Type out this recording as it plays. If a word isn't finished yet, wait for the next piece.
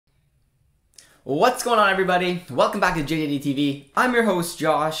What's going on, everybody? Welcome back to JJD TV. I'm your host,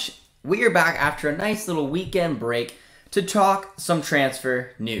 Josh. We are back after a nice little weekend break to talk some transfer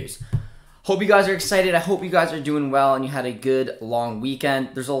news. Hope you guys are excited. I hope you guys are doing well and you had a good long weekend.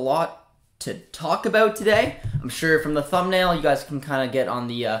 There's a lot to talk about today. I'm sure from the thumbnail you guys can kind of get on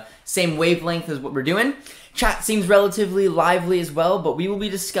the same wavelength as what we're doing. Chat seems relatively lively as well, but we will be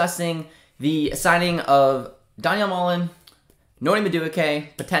discussing the signing of Malen, Malen and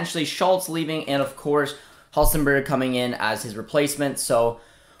Madueke, potentially Schulz leaving, and of course Halstenberg coming in as his replacement. So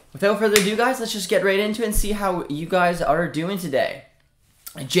without further ado, guys, let's just get right into it and see how you guys are doing today.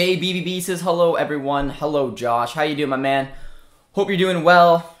 BVB says hello, everyone. Hello, Josh. How you doing, my man? Hope you're doing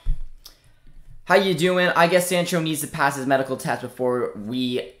well. How you doing? I guess Sancho needs to pass his medical test before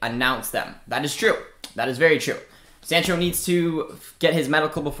we announce them. That is true. That is very true. Sancho needs to get his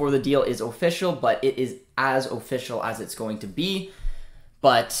medical before the deal is official, but it is as official as it's going to be.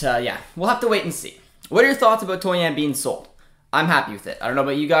 But yeah, we'll have to wait and see. What are your thoughts about Toyan being sold? I'm happy with it. I don't know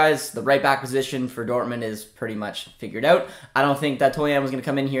about you guys. The right back position for Dortmund is pretty much figured out. I don't think that Toyan was going to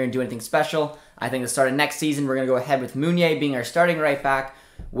come in here and do anything special. I think the start of next season, we're going to go ahead with Meunier being our starting right back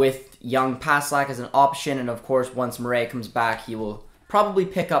with young Paslak as an option. And of course, once Murray comes back, he will probably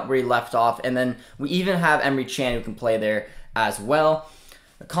pick up where he left off. And then we even have Emre Can who can play there as well.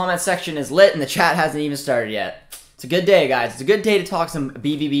 The comment section is lit and the chat hasn't even started yet. It's a good day, guys. It's a good day to talk some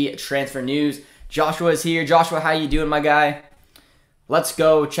BVB transfer news. Joshua is here. Joshua, how you doing, my guy? Let's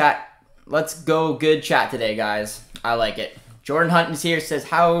go, chat. Let's go good chat today, guys. I like it. Jordan Hunt is here. Says,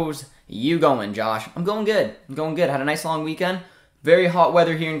 how's you going, Josh? I'm going good. I'm going good. Had a nice long weekend. Very hot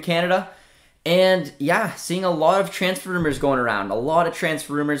weather here in Canada. And yeah, seeing a lot of transfer rumors going around. A lot of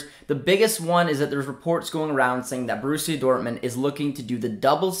transfer rumors. The biggest one is that there's reports going around saying that Borussia Dortmund is looking to do the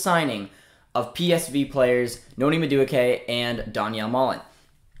double signing of PSV players Malen and Madueke and Malen.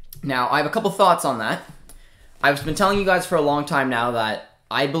 Now, I have a couple thoughts on that. I've been telling you guys for a long time now that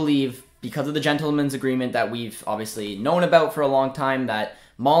I believe, because of the gentleman's agreement that we've obviously known about for a long time, that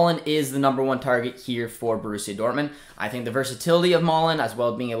Malen is the #1 target here for Borussia Dortmund. I think the versatility of Malen, as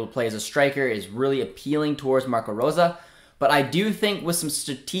well as being able to play as a striker, is really appealing towards Marco Rose. But I do think with some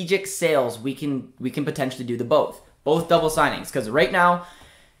strategic sales, we can potentially do both double signings. Because right now,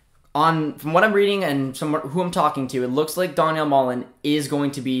 from what I'm reading and who I'm talking to, it looks like Malen is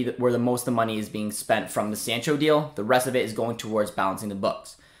going to be where the most of the money is being spent from the Sancho deal. The rest of it is going towards balancing the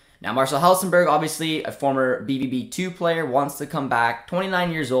books. Now, Marcel Halstenberg, obviously a former BVB 2 player, wants to come back.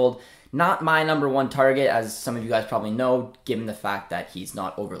 29 years old. Not my #1 target, as some of you guys probably know, given the fact that he's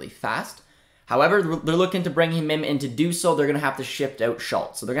not overly fast. However, they're looking to bring him in, and to do so, they're going to have to shift out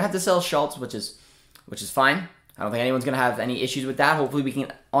Schulz. So they're going to have to sell Schulz, which is fine. I don't think anyone's going to have any issues with that. Hopefully, we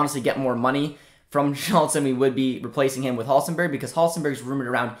can honestly get more money from Schulz than we would be replacing him with Halstenberg, because Halstenberg's rumored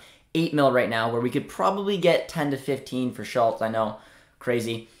around 8 mil right now, where we could probably get 10 to 15 for Schulz. I know,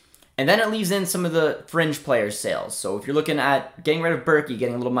 crazy. And then it leaves in some of the fringe players' sales. So if you're looking at getting rid of Berkey,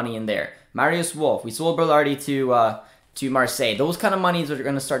 getting a little money in there. Marius Wolf, we sold Berlardi to Marseille. Those kind of monies are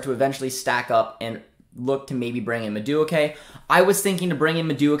going to start to eventually stack up and look to maybe bring in Madueke. I was thinking to bring in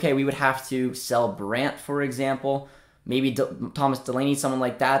Madueke, we would have to sell Brandt, for example. Maybe Thomas Delaney, someone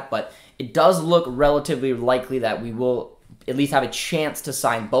like that. But it does look relatively likely that we will at least have a chance to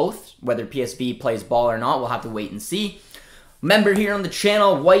sign both. Whether PSV plays ball or not, we'll have to wait and see. Member here on the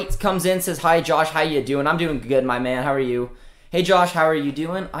channel, White, comes in, says, hi, Josh, how you doing? I'm doing good, my man. How are you? Hey, Josh, how are you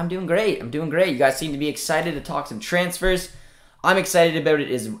doing? I'm doing great. I'm doing great. You guys seem to be excited to talk some transfers. I'm excited about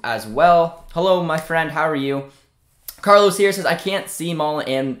it as well. Hello, my friend. How are you? Carlos here says, I can't see Malen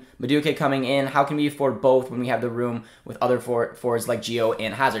and Madueke coming in. How can we afford both when we have the room with other forwards like Gio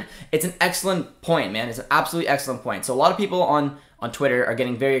and Hazard? It's an excellent point, man. It's an absolutely excellent point. So a lot of people on Twitter are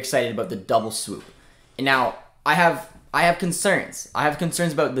getting very excited about the double swoop. And now, I have concerns. I have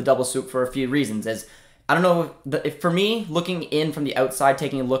concerns about the double swoop for a few reasons. As I don't know if for me, looking in from the outside,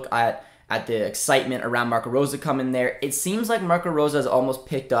 taking a look at the excitement around Marco Rose coming there, it seems like Marco Rose has almost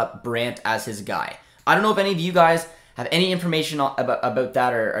picked up Brandt as his guy. I don't know if any of you guys have any information about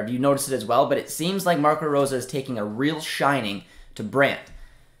that, or have you noticed it as well, but it seems like Marco Rose is taking a real shining to Brandt.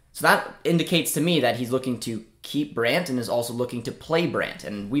 So that indicates to me that he's looking to keep Brandt and is also looking to play Brandt.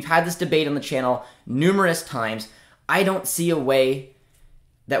 And we've had this debate on the channel numerous times. I don't see a way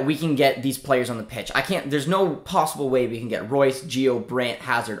that we can get these players on the pitch. There's no possible way we can get Royce, Gio, Brandt,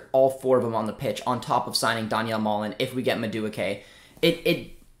 Hazard, all 4 of them on the pitch on top of signing Malen if we get Madueke.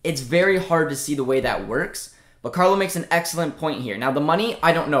 It's very hard to see the way that works, but Carlo makes an excellent point here. Now, the money,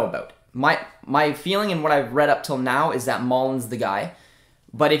 I don't know about. My feeling and what I've read up till now is that Malen's the guy.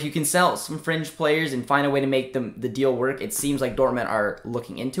 But if you can sell some fringe players and find a way to make the deal work, it seems like Dortmund are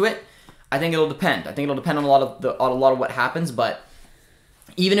looking into it. I think it'll depend. I think it'll depend on a lot of what happens, but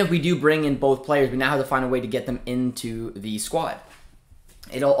even if we do bring in both players, we now have to find a way to get them into the squad.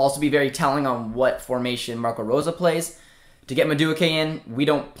 It'll also be very telling on what formation Marco Rosa plays. To get Madueke in, we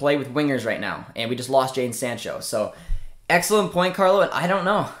don't play with wingers right now, and we just lost Jadon Sancho. So, excellent point, Carlo. And I don't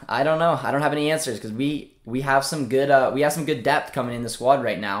know. I don't have any answers because we have some good depth coming in the squad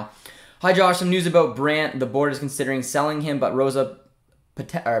right now. Hi, Josh. Some news about Brandt. The board is considering selling him, but Rosa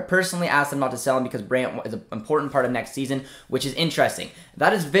personally asked them not to sell him because Brandt is an important part of next season, which is interesting.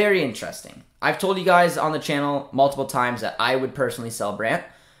 That is very interesting. I've told you guys on the channel multiple times that I would personally sell Brandt.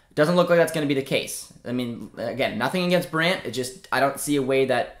 It doesn't look like that's going to be the case. I mean, again, nothing against Brandt. It just, I don't see a way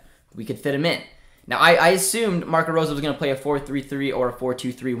that we could fit him in. Now, I assumed Marco Rosa was going to play a 4-3-3 or a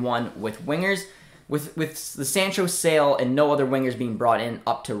 4-2-3-1 with wingers. With the Sancho sale and no other wingers being brought in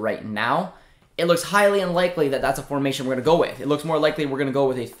up to right now, it looks highly unlikely that that's a formation we're going to go with. It looks more likely we're going to go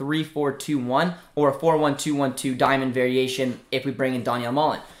with a 3-4-2-1 or a 4-1-2-1-2 diamond variation if we bring in Daniel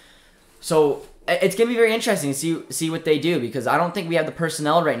Malen. So it's going to be very interesting to see what they do because I don't think we have the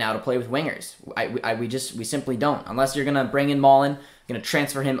personnel right now to play with wingers. We simply don't. Unless you're going to bring in Malen, going to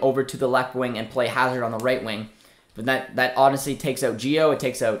transfer him over to the left wing and play Hazard on the right wing. But that honestly takes out Gio. It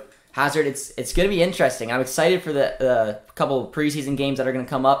takes out Hazard. It's going to be interesting. I'm excited for the couple of preseason games that are going to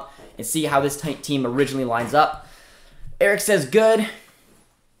come up and see how this team originally lines up. Eric says good.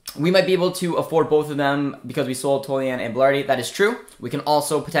 We might be able to afford both of them because we sold Tolian and Blarty. That is true. We can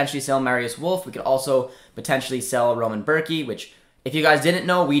also potentially sell Marius Wolf. We could also potentially sell Roman Berkey, which, if you guys didn't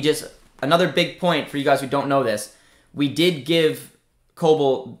know, another big point for you guys who don't know this, we did give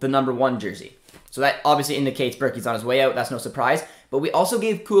Kobel the #1 jersey. So that obviously indicates Berkey's on his way out. That's no surprise. But we also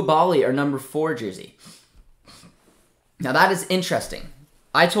gave Koulibaly our #4 jersey. Now that is interesting.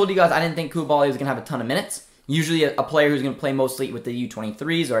 I told you guys I didn't think Koulibaly was going to have a ton of minutes. Usually a player who's going to play mostly with the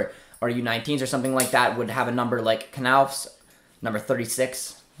U23s or U19s or something like that would have a number like Knauf's, number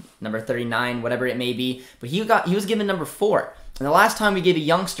 36, number 39, whatever it may be. But he was given #4. And the last time we gave a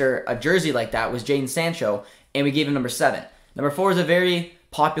youngster a jersey like that was Jadon Sancho, and we gave him #7. #4 is a very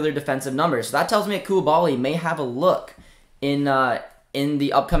popular defensive number. So that tells me that Koulibaly may have a look in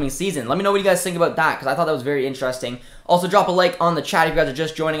the upcoming season. Let me know what you guys think about that, because I thought that was very interesting. Also, drop a like on the chat if you guys are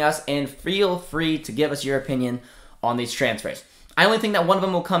just joining us, and feel free to give us your opinion on these transfers. I only think that one of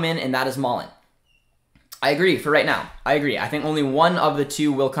them will come in, and that is Malen. I agree for right now. I agree. I think only one of the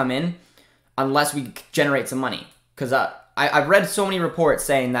two will come in, unless we generate some money. Because I've read so many reports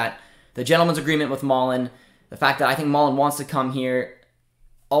saying that the gentleman's agreement with Malen, the fact that I think Malen wants to come here,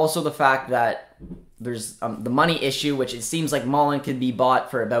 also the fact that there's the money issue, which it seems like Malen could be bought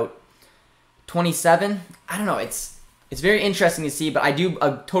for about 27. I don't know. It's very interesting to see, but I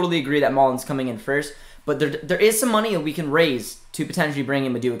totally agree that Malen's coming in first. But there is some money that we can raise to potentially bring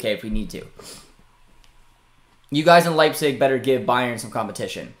in Madueke if we need to. You guys in Leipzig better give Bayern some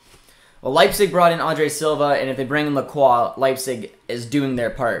competition. Well, Leipzig brought in Andre Silva, and if they bring in Lacroix, Leipzig is doing their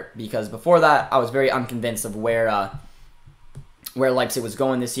part. Because before that, I was very unconvinced of where Leipzig was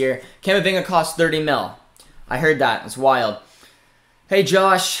going this year. Camavinga cost 30 mil. I heard that. It's wild. Hey,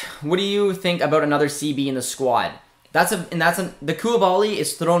 Josh, what do you think about another CB in the squad? The Koulibaly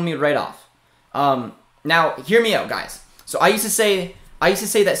is throwing me right off. Now, hear me out, guys. So I used to say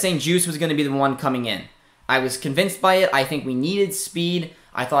that St. Juice was going to be the one coming in. I was convinced by it. I think we needed speed.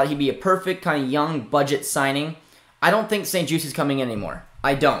 I thought he'd be a perfect kind of young budget signing. I don't think St. Juice is coming in anymore.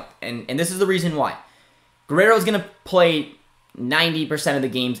 I don't. And this is the reason why. Guerrero's going to play 90% of the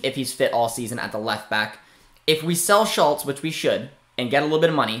games if he's fit all season at the left back. If we sell Schulz, which we should, and get a little bit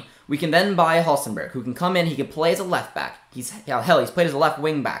of money, we can then buy Halstenberg, who can come in. He can play as a left back. He's played as a left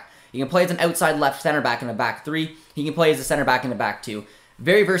wing back. He can play as an outside left center back in the back three. He can play as a center back in the back two.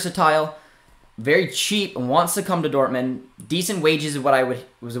 Very versatile, very cheap, and wants to come to Dortmund. Decent wages is what I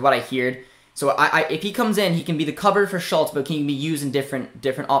heard. So if he comes in, he can be the cover for Schulz, but he can be used in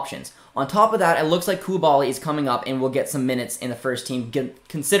different options. On top of that, it looks like Koulibaly is coming up and will get some minutes in the first team,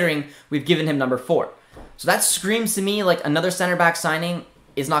 considering we've given him #4. So that screams to me like another center back signing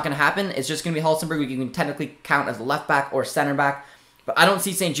is not going to happen. It's just going to be Halstenberg, who you can technically count as a left back or center back. But I don't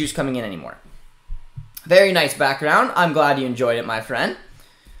see St. Juice coming in anymore. Very nice background. I'm glad you enjoyed it, my friend.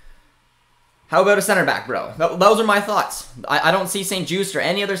 How about a center back, bro? Those are my thoughts. I don't see St. Juice or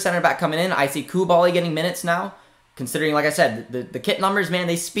any other center back coming in. I see Koulibaly getting minutes now, considering, like I said, the kit numbers, man,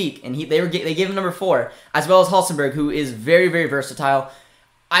 they speak. And they gave him #4, as well as Halstenberg, who is very, very versatile.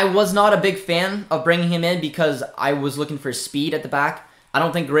 I was not a big fan of bringing him in because I was looking for speed at the back. I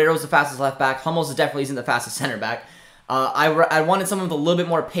don't think Guerrero's the fastest left back. Hummels definitely isn't the fastest center back. I wanted someone with a little bit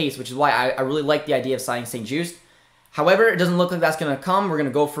more pace, which is why I really like the idea of signing St. Juice. However, it doesn't look like that's going to come. We're going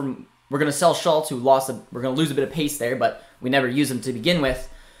to go from We're going to sell Schulz, who we're going to lose a bit of pace there, but we never used him to begin with.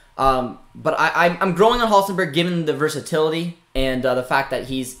 But I'm growing on Halstenberg given the versatility and the fact that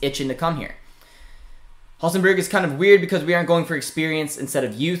he's itching to come here. Halstenberg is kind of weird because we aren't going for experience instead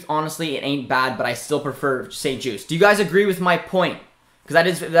of youth. Honestly, it ain't bad, but I still prefer St. Just. Do you guys agree with my point?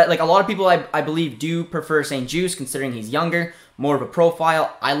 Because like a lot of people I believe do prefer St. Just considering he's younger, more of a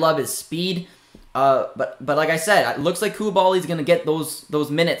profile. I love his speed. But like I said, it looks like Koulibaly's going to get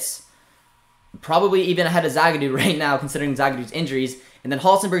those minutes, probably even ahead of Zagadou right now, considering Zagadou's injuries. And then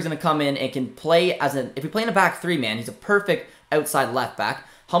Halstenberg's going to come in and can play if we play in a back three, man, he's a perfect outside left back.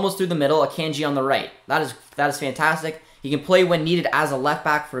 Hummels through the middle, Akanji on the right. That is fantastic. He can play when needed as a left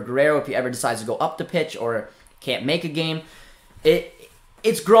back for Guerrero if he ever decides to go up the pitch or can't make a game.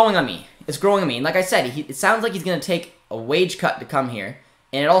 It's growing on me. It's growing on me. And like I said, it sounds like he's going to take a wage cut to come here.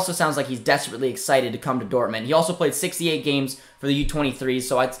 And it also sounds like he's desperately excited to come to Dortmund. He also played 68 games for the U23,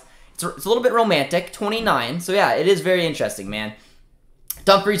 so it's a little bit romantic. 29, so yeah, it is very interesting, man.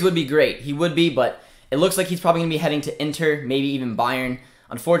 Dumfries would be great. He would be, but it looks like he's probably going to be heading to Inter, maybe even Bayern.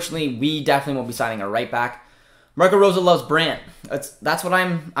 Unfortunately, we definitely won't be signing a right back. Marco Rosa loves Brandt. That's what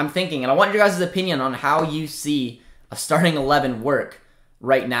I'm thinking, and I want your guys' opinion on how you see a starting 11 work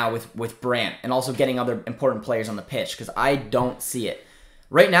right now with Brandt, and also getting other important players on the pitch, because I don't see it.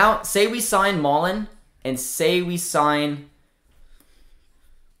 Right now, say we sign Malen, and say we sign...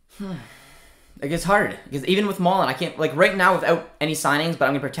 Like, it's hard, because even with Malen, I can't... Like, right now, without any signings, but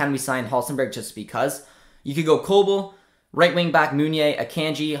I'm going to pretend we signed Halstenberg just because. You could go Kobel, right wing back Meunier,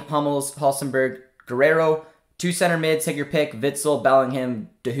 Akanji, Hummels, Halstenberg, Guerrero, two center mids, take your pick, Witsel, Bellingham,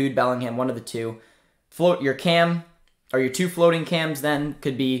 Dahoud, Bellingham, one of the two. Float your cam, or your two floating cams then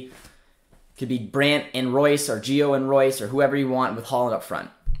could be Brandt and Royce, or Gio and Royce, or whoever you want with Haaland up front.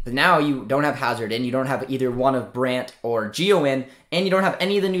 But now you don't have Hazard in, you don't have either one of Brandt or Gio in, and you don't have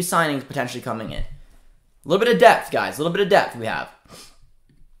any of the new signings potentially coming in. A little bit of depth, guys. A little bit of depth we have.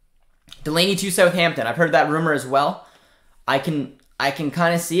 Delaney to Southampton. I've heard that rumor as well. I can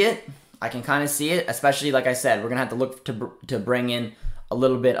kind of see it. I can kind of see it, especially, like I said, we're going to have to look to bring in a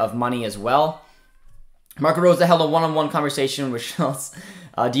little bit of money as well. Marco Rosa held a one-on-one conversation with Schulz.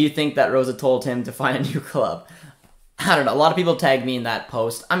 Do you think that Rosa told him to find a new club? I don't know. A lot of people tagged me in that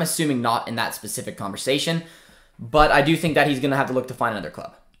post. I'm assuming not in that specific conversation, but I do think that he's going to have to look to find another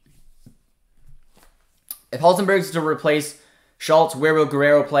club. If Halstenberg's to replace Schulz, where will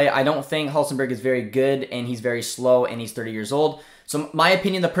Guerrero play? I don't think Halstenberg is very good, and he's very slow, and he's 30 years old. So, my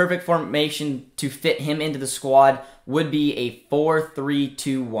opinion, the perfect formation to fit him into the squad would be a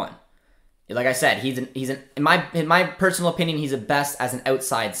 4-3-2-1. Like I said, in my personal opinion, he's the best as an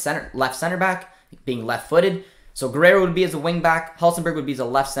outside left center back, being left-footed. So Guerrero would be as a wing back, Halstenberg would be as a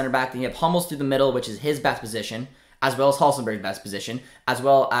left center back, then you have Hummels through the middle, which is his best position, as well as Halstenberg's best position, as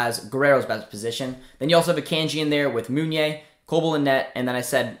well as Guerrero's best position. Then you also have Akanji in there with Meunier, Kobel in net, and then I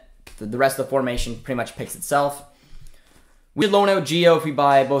said the rest of the formation pretty much picks itself. We loan out Gio if we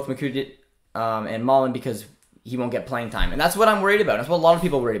buy both Madueke and Malen because he won't get playing time. And that's what I'm worried about. That's what a lot of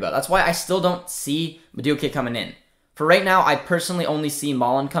people are worried about. That's why I still don't see Madueke coming in. For right now, I personally only see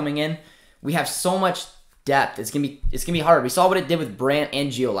Malen coming in. We have so much depth. It's gonna be hard. We saw what it did with Brandt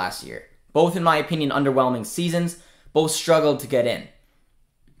and Gio last year. Both, in my opinion, underwhelming seasons. Both struggled to get in.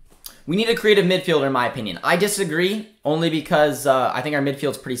 We need a creative midfielder, in my opinion. I disagree, only because I think our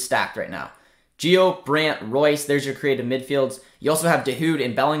midfield's pretty stacked right now. Gio, Brandt, Royce, there's your creative midfields. You also have Dahoud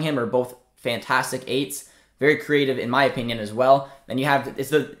and Bellingham are both fantastic eights. Very creative, in my opinion, as well. Then you have, it's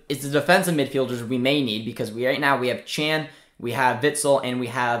the defensive midfielders we may need, because right now we have Chan, we have Witsel, and we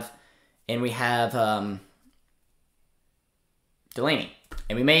have Delaney.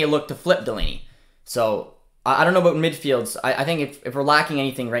 And we may look to flip Delaney. So, I don't know about midfields. I think if we're lacking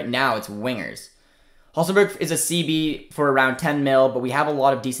anything right now, it's wingers. Halstenberg is a CB for around 10 mil, but we have a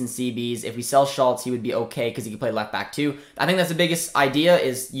lot of decent CBs. If we sell Schulz, he would be okay because he can play left back too. I think that's the biggest idea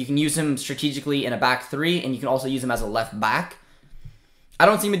is you can use him strategically in a back three, and you can also use him as a left back. I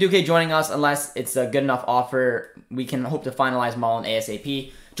don't see Madueke joining us unless it's a good enough offer. We can hope to finalize Malen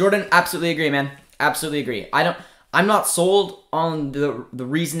ASAP. Jordan, absolutely agree, man. Absolutely agree. I'm not sold on the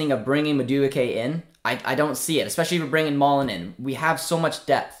reasoning of bringing Madueke in. I don't see it, especially if we're bringing Malen in. We have so much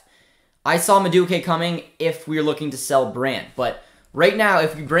depth. I saw Madueke coming if we were looking to sell Brandt, but right now,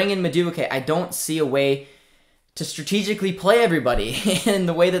 if we bring in Madueke, I don't see a way to strategically play everybody in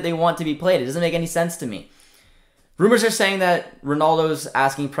the way that they want to be played. It doesn't make any sense to me. Rumors are saying that Ronaldo's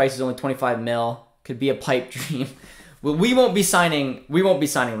asking price is only 25 mil. Could be a pipe dream. Well, we won't be signing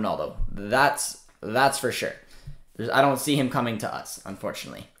Ronaldo. That's for sure. I don't see him coming to us,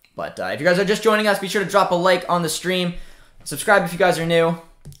 unfortunately. But if you guys are just joining us, be sure to drop a like on the stream. Subscribe if you guys are new.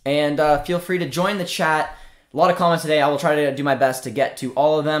 And feel free to join the chat. A lot of comments today. I will try to do my best to get to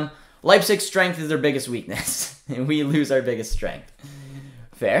all of them. Leipzig's strength is their biggest weakness, and we lose our biggest strength.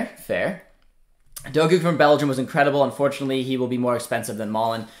 Fair, fair. Dogu from Belgium was incredible. Unfortunately, he will be more expensive than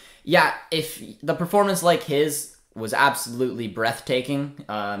Malen. Yeah, if the performance like his was absolutely breathtaking,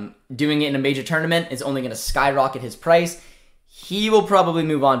 doing it in a major tournament is only going to skyrocket his price. He will probably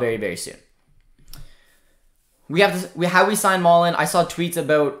move on very, very soon. How we signed Malen. I saw tweets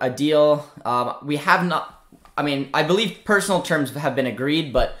about a deal. We have not. I mean, I believe personal terms have been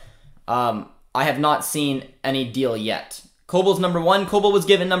agreed, but I have not seen any deal yet. Kobel's number 1. Kobel was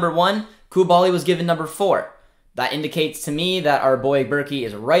given number 1. Koulibaly was given number 4. That indicates to me that our boy Berkey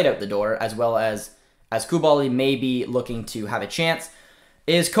is right out the door, as well as Koulibaly may be looking to have a chance.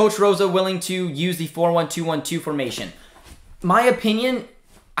 Is Coach Rosa willing to use the 4-1-2-1-2 formation? My opinion,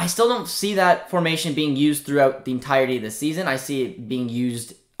 I still don't see that formation being used throughout the entirety of the season. I see it being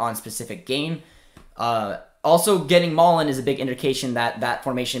used on specific game. Also, getting Malen is a big indication that that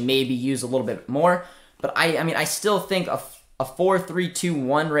formation may be used a little bit more. But I mean, I still think a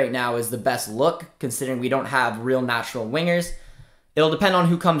 4-3-2-1 right now is the best look, considering we don't have real natural wingers. It'll depend on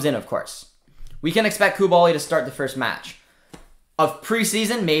who comes in, of course. We can expect Koulibaly to start the first match. Of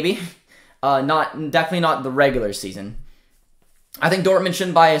preseason, maybe. Definitely not the regular season. I think Dortmund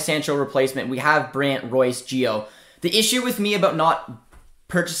shouldn't buy a Sancho replacement. We have Brandt, Royce, Gio. The issue with me about not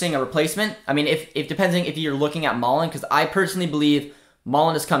purchasing a replacement, I mean, if depending if you're looking at Malen, because I personally believe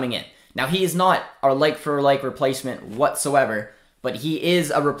Malen is coming in. Now, he is not our like-for-like replacement whatsoever, but he is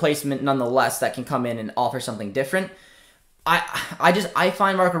a replacement nonetheless that can come in and offer something different. I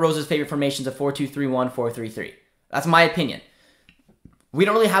find Marco Rosa's favorite formations a 4-2-3-1, 4-3-3. That's my opinion. We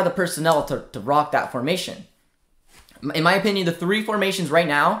don't really have the personnel to rock that formation. In my opinion, the 3 formations right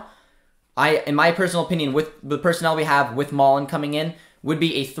now, in my personal opinion, with the personnel we have with Malen coming in, would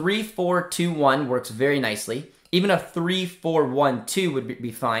be a 3-4-2-1, works very nicely. Even a 3-4-1-2 would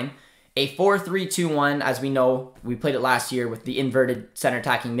be fine. A 4-3-2-1, as we know, we played it last year with the inverted center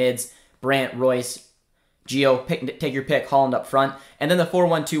attacking mids, Brandt, Royce, Gio, take your pick, Holland up front, and then the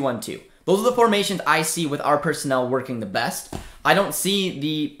 4-1-2-1-2. Those are the formations I see with our personnel working the best. I don't see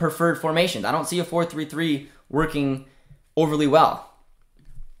the preferred formations. I don't see a 4-3-3 working overly well.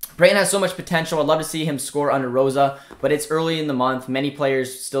 Brayton has so much potential. I'd love to see him score under Rosa, but it's early in the month. Many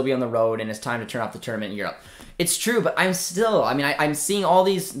players still be on the road, and it's time to turn off the tournament in Europe. It's true, but I'm seeing all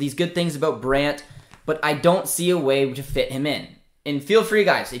these good things about Brandt, but I don't see a way to fit him in. And feel free,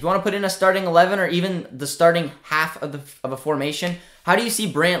 guys, if you want to put in a starting 11 or even the starting half of a formation, how do you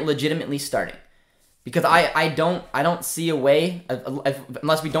see Brandt legitimately starting? Because I don't see a way,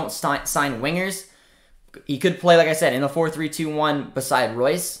 unless we don't sign wingers. He could play, like I said, in a 4-3-2-1 beside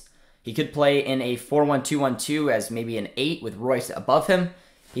Royce. He could play in a 4-1-2-1-2 as maybe an 8 with Royce above him.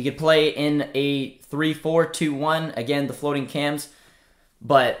 He could play in a 3-4-2-1, again, the floating cams.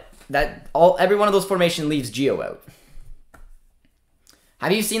 But every one of those formations leaves Gio out.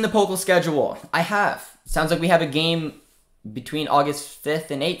 Have you seen the Pokal schedule? I have. Sounds like we have a game between August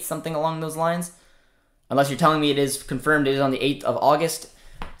 5th and 8th, something along those lines. Unless you're telling me it is confirmed it is on the 8th of August.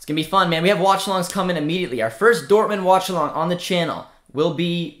 It's going to be fun, man. We have watch-alongs coming immediately. Our first Dortmund watch-along on the channel will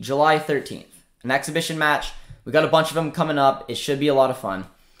be July 13th. An exhibition match. We got a bunch of them coming up. It should be a lot of fun.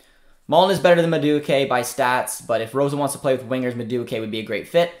 Malen is better than Madueke by stats, but if Rosa wants to play with wingers, Madueke would be a great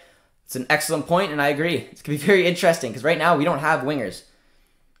fit. It's an excellent point, and I agree. It's going to be very interesting, because right now we don't have wingers.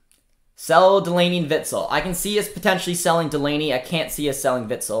 Sell Delaney and Witsel. I can see us potentially selling Delaney. I can't see us selling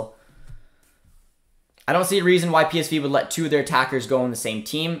Witsel. I don't see a reason why PSV would let 2 of their attackers go on the same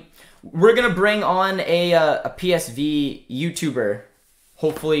team. We're going to bring on a PSV YouTuber.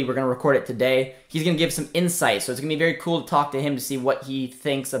 Hopefully, we're going to record it today. He's going to give some insight, so it's going to be very cool to talk to him to see what he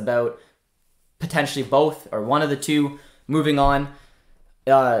thinks about potentially both or one of the 2 moving on.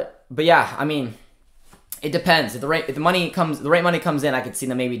 But yeah, I mean, it depends. If the right money comes in, I could see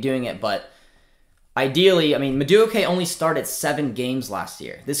them maybe doing it. But ideally, I mean, Madueke only started 7 games last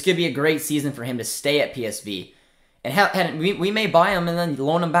year. This could be a great season for him to stay at PSV. And we may buy him and then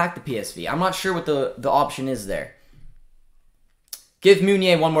loan him back to PSV. I'm not sure what the option is there. Give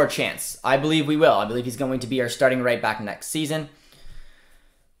Meunier one more chance. I believe we will. I believe he's going to be our starting right back next season.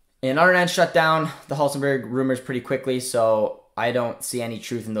 And Arnan shut down the Halstenberg rumors pretty quickly, so I don't see any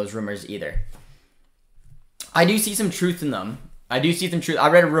truth in those rumors either. I do see some truth in them. I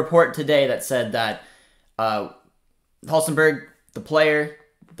read a report today that said that Halstenberg, the player,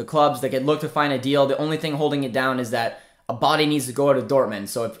 the clubs, they could look to find a deal. The only thing holding it down is that a body needs to go to Dortmund.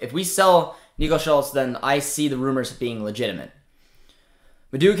 So if we sell Nico Schulz, then I see the rumors being legitimate.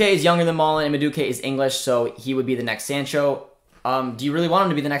 Madueke is younger than Malen, and Madueke is English, so he would be the next Sancho. Do you really want him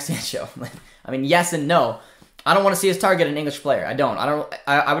to be the next Sancho? I mean, yes and no. I don't want to see us target an English player. I don't.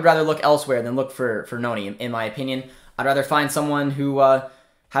 I would rather look elsewhere than look for Noni, in my opinion. I'd rather find someone who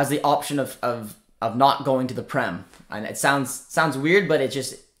has the option of not going to the Prem. And it sounds weird, but it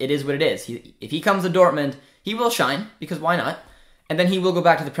is what it is. If he comes to Dortmund, he will shine, because why not? And then he will go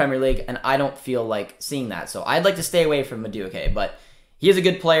back to the Premier League, and I don't feel like seeing that. So I'd like to stay away from Madueke, but he is a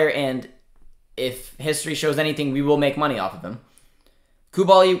good player, and if history shows anything, we will make money off of him.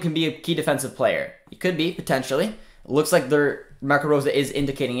 Koulibaly can be a key defensive player. He could be, potentially. It looks like Marco Rosa is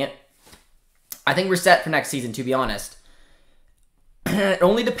indicating it. I think we're set for next season, to be honest. It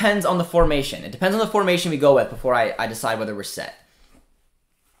only depends on the formation. It depends on the formation we go with before I decide whether we're set.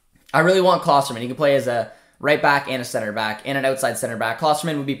 I really want Klosterman. He can play as a right back and a center back and an outside center back.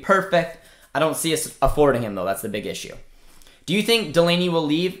 Klosterman would be perfect. I don't see us affording him, though. That's the big issue. Do you think Delaney will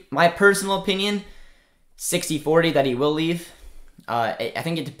leave? My personal opinion, 60-40 that he will leave. I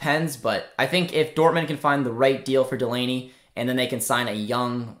think it depends, but I think if Dortmund can find the right deal for Delaney and then they can sign a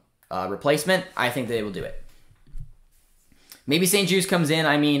young replacement, I think they will do it. Maybe St. Juste comes in.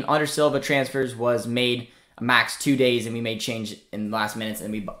 I mean, Under Silva transfers was made max 2 days, and we made change in the last minutes,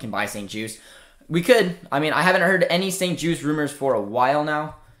 and we can buy St. Juste. We could. I mean, I haven't heard any St. Juste rumors for a while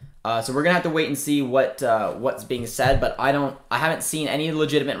now, so we're gonna have to wait and see what's being said. But I haven't seen any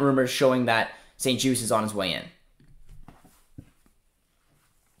legitimate rumors showing that St. Juste is on his way in.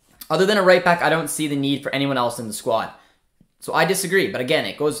 Other than a right back, I don't see the need for anyone else in the squad. So I disagree. But again,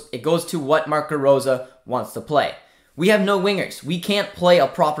 it goes to what Marco Rosa wants to play. We have no wingers. We can't play a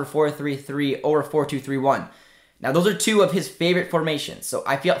proper 4-3-3 or 4-2-3-1. Now, those are two of his favorite formations. So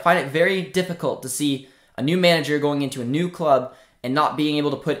I find it very difficult to see a new manager going into a new club and not being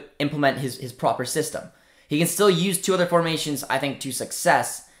able to implement his proper system. He can still use two other formations, I think, to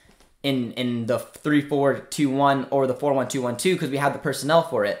success in the 3-4-2-1 or the 4-1-2-1-2 because we have the personnel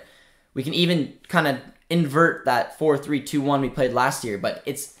for it. We can even kind of invert that 4-3-2-1 we played last year, but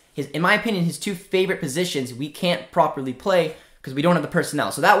in my opinion, his two favorite positions we can't properly play because we don't have the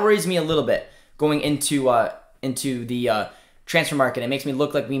personnel. So that worries me a little bit going into the transfer market. It makes me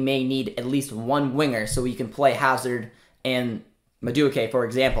look like we may need at least one winger so we can play Hazard and Madueke, for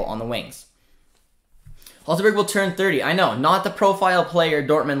example, on the wings. Halstenberg will turn 30. I know, not the profile player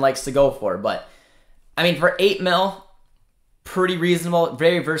Dortmund likes to go for, but I mean, for 8 mil, pretty reasonable,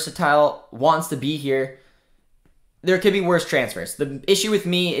 very versatile, wants to be here. There could be worse transfers. The issue with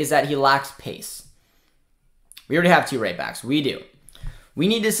me is that he lacks pace. We already have 2 right backs. We do. We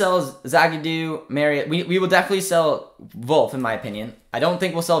need to sell Zagadou, Marriott. We will definitely sell Wolf, in my opinion. I don't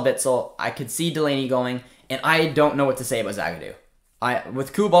think we'll sell Witsel. I could see Delaney going, and I don't know what to say about Zagadou.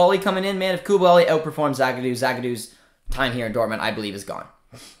 With Koulibaly coming in, man, if Koulibaly outperforms Zagadou, Zagadou's time here in Dortmund, I believe, is gone.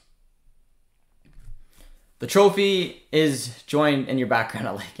 The trophy is joined in your background.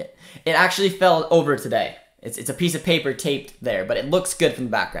 I like it. It actually fell over today. It's a piece of paper taped there, but it looks good from the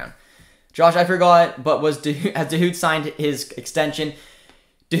background. Josh, I forgot, but has Dahoud signed his extension?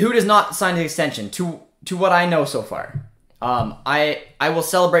 Dahoud has not signed his extension, to what I know so far. I will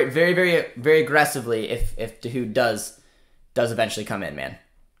celebrate very, very, very aggressively if Dahoud does eventually come in, man.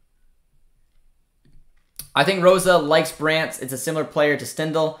 I think Rosa likes Brandt. It's a similar player to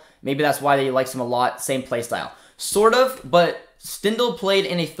Stindl. Maybe that's why he likes him a lot. Same play style. Sort of, but Stindl played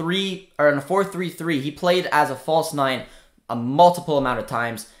in a 4-3-3. He played as a false 9 a multiple amount of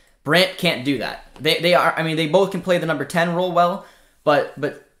times. Brandt can't do that. They both can play the number 10 role well, but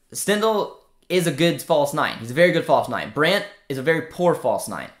Stindl is a good false 9. He's a very good false 9. Brandt is a very poor false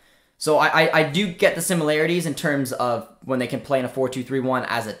 9. So I do get the similarities in terms of when they can play in a 4-2-3-1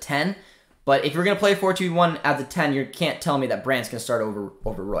 as a 10. But if you're going to play 4-2-1 as a 10, you can't tell me that Brandt's going to start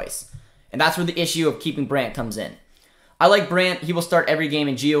over Royce. And that's where the issue of keeping Brandt comes in. I like Brandt. He will start every game,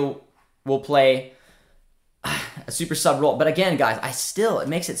 and Gio will play a super sub role. But again, guys, it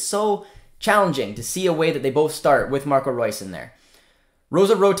makes it so challenging to see a way that they both start with Marco Reus in there.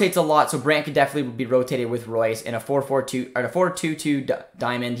 Rosa rotates a lot, so Brandt could definitely be rotated with Royce in a 4-4-2 or a 4-2-2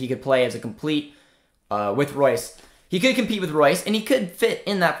 diamond. He could play as a complete with Royce. He could compete with Royce, and he could fit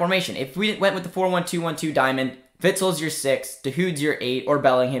in that formation. If we went with the 4-1-2-1-2 diamond, Witzel's your 6, Dahoud's your 8, or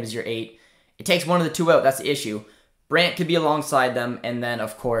Bellingham is your 8. It takes one of the two out. That's the issue. Brandt could be alongside them, and then,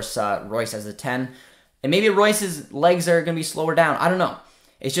 of course, Royce as a 10. And maybe Royce's legs are going to be slower down. I don't know.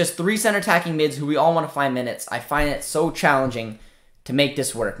 It's just 3 center attacking mids who we all want to find minutes. I find it so challenging to make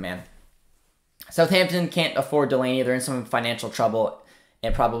this work, man. Southampton can't afford Delaney. They're in some financial trouble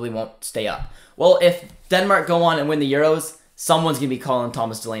and probably won't stay up. Well, if Denmark go on and win the Euros, someone's going to be calling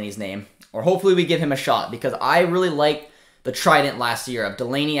Thomas Delaney's name. Or hopefully we give him a shot, because I really liked the trident last year of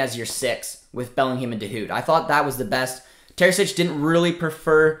Delaney as your 6 with Bellingham and Dahoud. I thought that was the best Terzic didn't really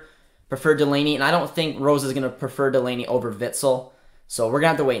prefer Delaney, and I don't think Rose is going to prefer Delaney over Witsel. So we're going to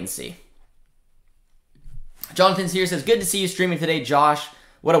have to wait and see. Jonathan's here says, good to see you streaming today, Josh.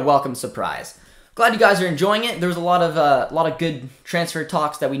 What a welcome surprise. Glad you guys are enjoying it. There was a lot of good transfer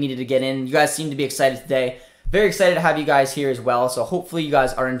talks that we needed to get in. You guys seem to be excited today. Very excited to have you guys here as well. So hopefully you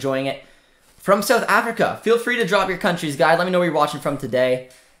guys are enjoying it. From South Africa, feel free to drop your countries, guys. Let me know where you're watching from today.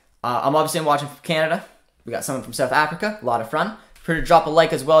 I'm watching from Canada. We got someone from South Africa. A lot of fun. Feel free to drop a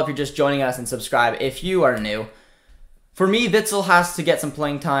like as well if you're just joining us, and subscribe if you are new. For me, Witsel has to get some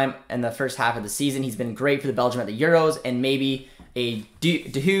playing time in the first half of the season. He's been great for the Belgium at the Euros, and maybe a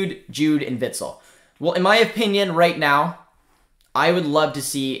De Hood, Jude, and Witsel. Well, in my opinion, right now, I would love to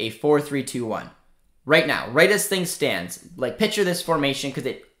see a 4-3-2-1. Right now, right as things stand. Like, picture this formation, because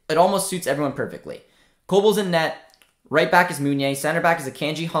it almost suits everyone perfectly. Kobel's in net. Right back is Meunier. Center back is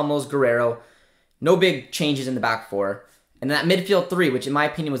Akanji, Hummels, Guerrero. No big changes in the back four. And that midfield three, which in my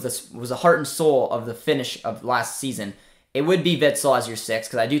opinion was the heart and soul of the finish of last season, it would be Witsel as your six,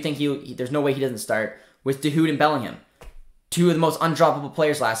 because I do think there's no way he doesn't start with De Hood and Bellingham. Two of the most undroppable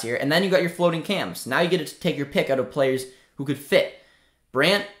players last year. And then you got your floating cams. Now you get to take your pick out of players who could fit.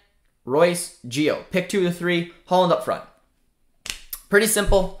 Brandt, Royce, Gio. Pick two of the three. Haaland up front. Pretty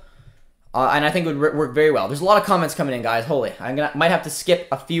simple. And I think it would work very well. There's a lot of comments coming in, guys. Holy. Might have to skip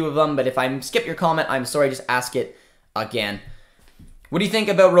a few of them, but if I skip your comment, I'm sorry. Just ask it again. What do you think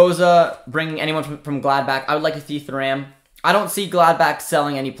about Rosa bringing anyone from Gladbach? I would like to see Thuram. I don't see Gladbach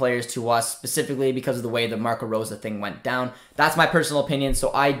selling any players to us, specifically because of the way the Marco Rosa thing went down. That's my personal opinion,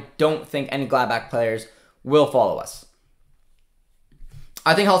 so I don't think any Gladbach players will follow us.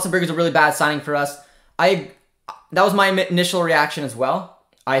 I think Halstenberg is a really bad signing for us. That was my initial reaction as well.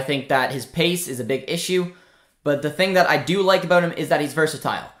 I think that his pace is a big issue, but the thing that I do like about him is that he's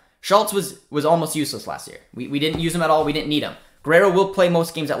versatile. Schulz was almost useless last year. We didn't use him at all. We didn't need him. Guerrero will play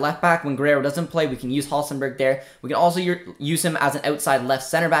most games at left back. When Guerrero doesn't play, we can use Halstenberg there. We can also use him as an outside left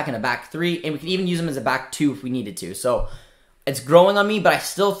center back in a back three, and we can even use him as a back two if we needed to. So it's growing on me, but I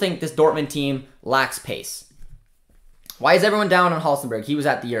still think this Dortmund team lacks pace. Why is everyone down on Halstenberg? He was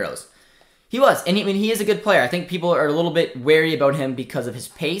at the Euros. He was, and he is a good player. I think people are a little bit wary about him because of his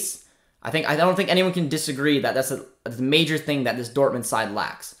pace. I don't think anyone can disagree that that's a major thing that this Dortmund side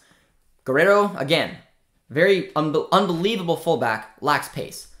lacks. Guerrero, again, very unbelievable fullback, lacks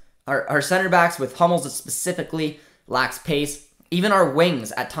pace. Our center backs with Hummels specifically lacks pace. Even our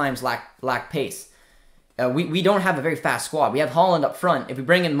wings at times lack pace. We don't have a very fast squad. We have Haaland up front. If we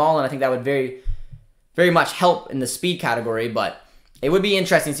bring in Malen, I think that would very, very much help in the speed category, but it would be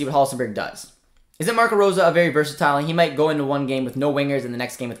interesting to see what Halstenberg does. Isn't Marco Rosa a very versatile? He might go into one game with no wingers and the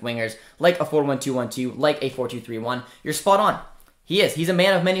next game with wingers, like a 4-1-2-1-2, like a 4-2-3-1. You're spot on. He is. He's a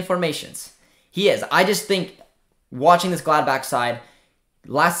man of many formations. He is. I just think, watching this Gladbach side,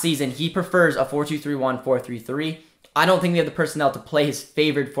 last season, he prefers a 4-2-3-1, 4-3-3. I don't think we have the personnel to play his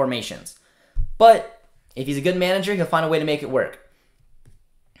favored formations. But if he's a good manager, he'll find a way to make it work.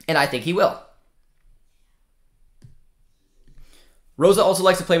 And I think he will. Rosa also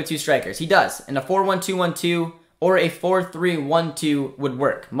likes to play with two strikers. He does. And a 4-1-2-1-2 or a 4-3-1-2 would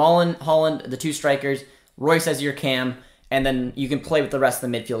work. Malen, Haaland, the two strikers, Royce as your cam, and then you can play with the rest of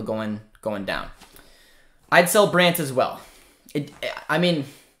the midfield going down. I'd sell Brandt as well. I mean,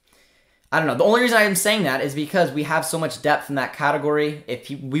 I don't know. The only reason I'm saying that is because we have so much depth in that category. If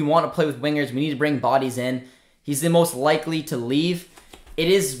we want to play with wingers, we need to bring bodies in. He's the most likely to leave. It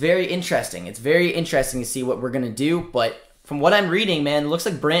is very interesting. It's very interesting to see what we're going to do, but from what I'm reading, man, it looks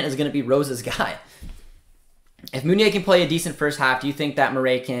like Brandt is going to be Rosa's guy. If Meunier can play a decent first half, do you think that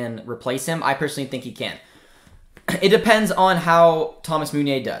Murray can replace him? I personally think he can. It depends on how Thomas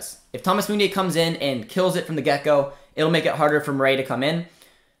Meunier does. If Thomas Meunier comes in and kills it from the get-go, it'll make it harder for Murray to come in.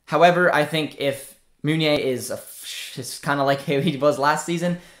 However, I think if Meunier is kind of like how he was last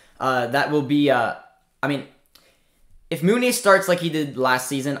season, that will be... I mean, if Meunier starts like he did last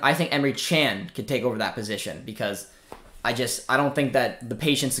season, I think Emre Can could take over that position, because I don't think that the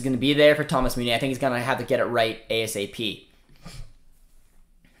patience is going to be there for Thomas Meunier. I think he's going to have to get it right ASAP.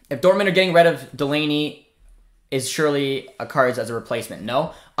 If Dortmund are getting rid of Delaney, is surely a cards as a replacement?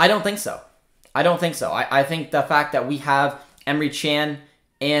 No, I don't think so. I don't think so. I think the fact that we have Emre Can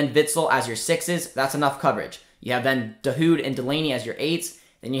and Witsel as your sixes, that's enough coverage. You have then De Hood and Delaney as your eights.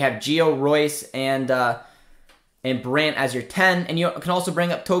 Then you have Gio, Royce, and Brandt as your 10. And you can also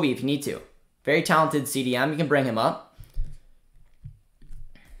bring up Toby if you need to. Very talented CDM. You can bring him up.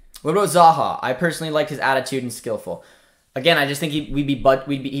 What about Zaha? I personally like his attitude and skillful. Again, I just think he'd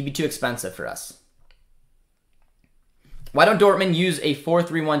be too expensive for us. Why don't Dortmund use a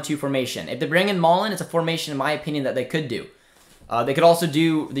 4-3-1-2 formation? If they bring in Malen, it's a formation, in my opinion, that they could do. They could also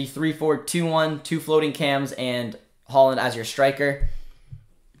do the 3-4-2-1, 2 floating cams, and Haaland as your striker.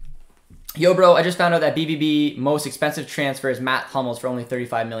 Yo, bro, I just found out that BVB most expensive transfer is Matt Hummels for only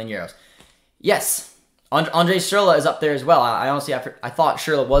 35 million euros. Yes, Andre Schürrle is up there as well. I honestly, I thought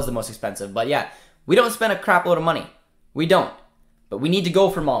Schürrle was the most expensive. But yeah, we don't spend a crap load of money. We don't. But we need to go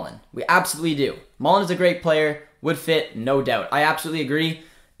for Malen. We absolutely do. Malen is a great player. Would fit, no doubt. I absolutely agree.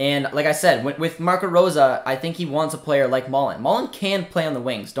 And like I said, with Marco Rosa, I think he wants a player like Malen. Malen can play on the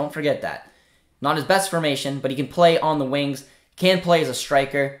wings. Don't forget that. Not his best formation, but he can play on the wings. Can play as a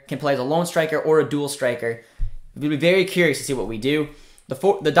striker, can play as a lone striker or a dual striker. We'll be very curious to see what we do.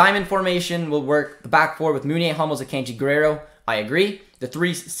 The diamond formation will work. The back four with Meunier, Hummels, Akanji, Guerrero. I agree. The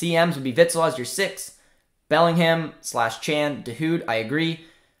 3 CMs would be Witsel as your 6. Bellingham / Chan, Dahoud. I agree.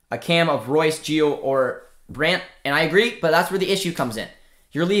 A cam of Royce, Gio, or Brandt. And I agree, but that's where the issue comes in.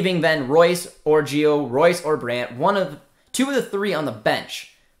 You're leaving then Royce or Gio, Royce or Brandt. 2 of the 3 on the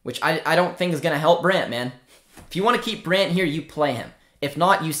bench, which I don't think is going to help Brandt, man. If you want to keep Brandt here, you play him. If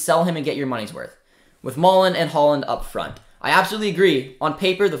not, you sell him and get your money's worth. With Malen and Haaland up front. I absolutely agree. On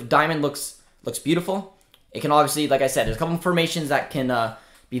paper, the diamond looks beautiful. It can obviously, like I said, there's a couple of formations that can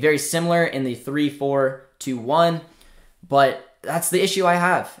be very similar in the 3-4-2-1. But that's the issue I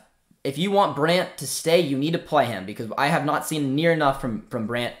have. If you want Brandt to stay, you need to play him. Because I have not seen near enough from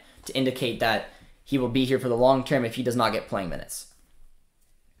Brandt to indicate that he will be here for the long term if he does not get playing minutes.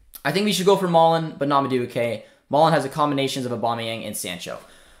 I think we should go for Malen, but not Madueke. Malen has the combinations of Aubameyang and Sancho.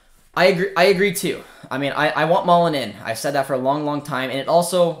 I agree too. I mean, I want Malen in. I've said that for a long, long time. And it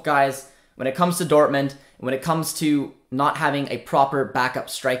also, guys, when it comes to Dortmund, when it comes to not having a proper backup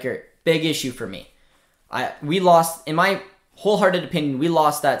striker, big issue for me. We lost, in my wholehearted opinion, we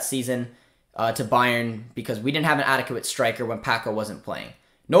lost that season to Bayern because we didn't have an adequate striker when Paco wasn't playing.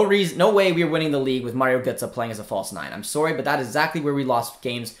 No way we were winning the league with Mario Götze playing as a false 9. I'm sorry, but that is exactly where we lost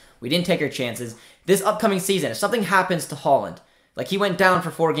games. We didn't take our chances. This upcoming season, if something happens to Haaland, like he went down for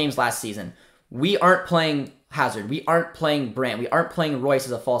 4 games last season, we aren't playing Hazard. We aren't playing Brandt. We aren't playing Royce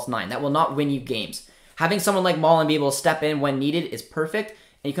as a false 9. That will not win you games. Having someone like Malen be able to step in when needed is perfect,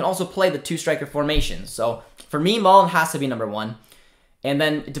 and you can also play the 2-striker formation. So for me, Malen has to be number 1. And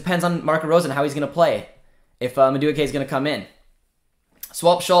then it depends on Marco Rosa and how he's going to play, if Madueke is going to come in.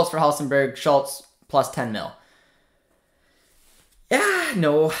 Swap Schulz for Halstenberg. Schulz plus 10 mil. Yeah,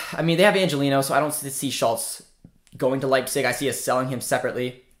 no. I mean, they have Angelino, so I don't see Schulz going to Leipzig. I see us selling him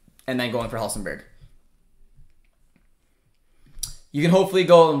separately and then going for Halstenberg. You can hopefully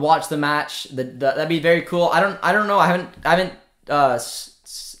go and watch the match. That'd be very cool. I don't know. I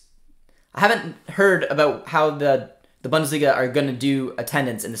haven't heard about how the Bundesliga are going to do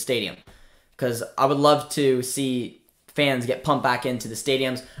attendance in the stadium, because I would love to see fans get pumped back into the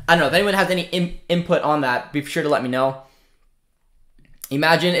stadiums. I don't know if anyone has any input on that. Be sure to let me know.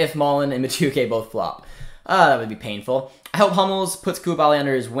 Imagine if Malen and Madueke both flop. That would be painful. I hope Hummels puts Koulibaly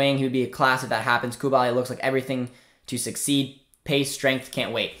under his wing. He would be a class if that happens. Koulibaly looks like everything to succeed. Pace, strength,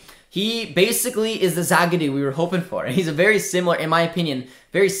 can't wait. He basically is the Zagadou we were hoping for. And he's a very similar, in my opinion,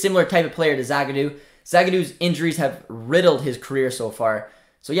 very similar type of player to Zagadou. Zagadou's injuries have riddled his career so far.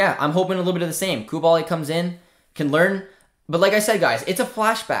 So yeah, I'm hoping a little bit of the same. Koulibaly comes in, can learn. But like I said, guys, it's a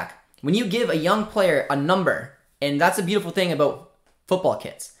flashback. When you give a young player a number, and that's a beautiful thing about football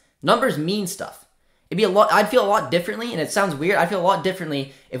kits. Numbers mean stuff. I'd feel a lot differently, and it sounds weird. I'd feel a lot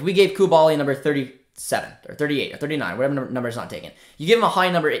differently if we gave Koulibaly number 37 or 38 or 39, whatever number is not taken. You give him a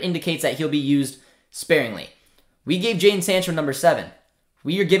high number, it indicates that he'll be used sparingly. We gave Jadon Sancho number 7.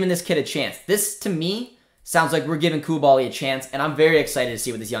 We are giving this kid a chance. This, to me, sounds like we're giving Koulibaly a chance, and I'm very excited to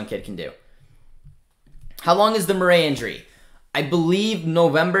see what this young kid can do. How long is the Murray injury? I believe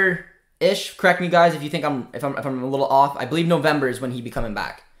November-ish. Correct me, guys, if you think if I'm a little off. I believe November is when he'd be coming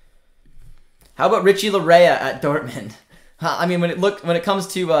back. How about Richie Larea at Dortmund? I mean, when it comes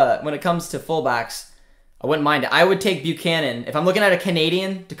to fullbacks, I wouldn't mind it. I would take Buchanan. If I'm looking at a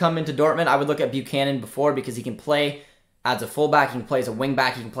Canadian to come into Dortmund, I would look at Buchanan before, because he can play as a fullback, he can play as a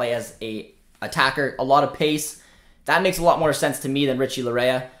wingback, he can play as a attacker, a lot of pace. That makes a lot more sense to me than Richie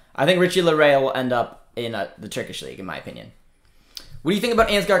Larea. I think Richie Larea will end up in the Turkish league, in my opinion. What do you think about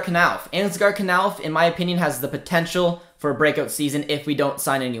Ansgar Knauf? Ansgar Knauf, in my opinion, has the potential for a breakout season if we don't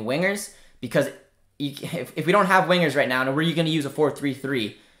sign any wingers. Because if we don't have wingers right now, and where are you going to use a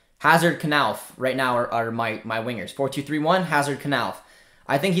 4-3-3? Hazard, Knauf right now are my wingers. 4-2-3-1, Hazard, Knauf.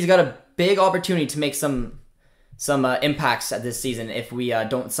 I think he's got a big opportunity to make some impacts at this season if we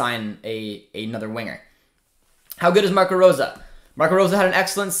don't sign another winger. How good is Marco Rosa? Marco Rose had an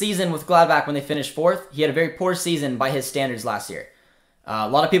excellent season with Gladbach when they finished 4th. He had a very poor season by his standards last year. A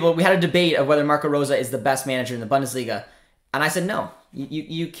lot of people, we had a debate of whether Marco Rose is the best manager in the Bundesliga. And I said, no,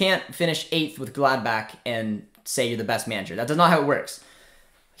 you can't finish 8th with Gladbach and say you're the best manager. That does not how it works.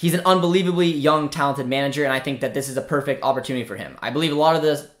 He's an unbelievably young, talented manager, and I think that this is a perfect opportunity for him. I believe a lot of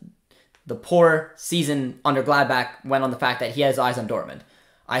the poor season under Gladbach went on the fact that he has eyes on Dortmund.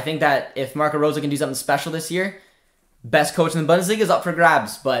 I think that if Marco Rose can do something special this year, best coach in the Bundesliga is up for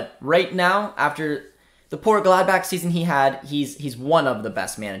grabs. But right now, after the poor Gladbach season he had, he's one of the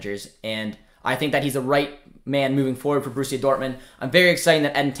best managers, and I think that he's the right man moving forward for Borussia Dortmund. I'm very excited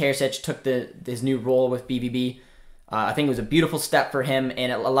that Edin Terzic took his new role with BVB. I think it was a beautiful step for him,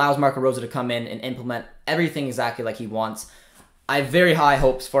 and it allows Marco Rose to come in and implement everything exactly like he wants. I have very high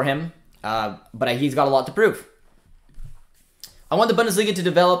hopes for him, but he's got a lot to prove. I want the Bundesliga to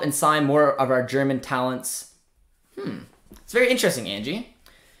develop and sign more of our German talents. It's very interesting, Angie.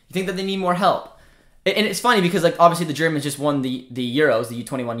 You think that they need more help? And it's funny because, like, obviously the Germans just won the Euros, the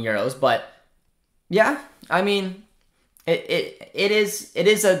U21 Euros, but yeah, I mean, it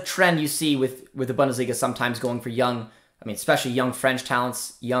is a trend you see with the Bundesliga sometimes going for young, I mean, especially young French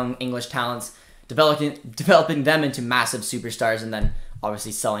talents, young English talents, developing them into massive superstars and then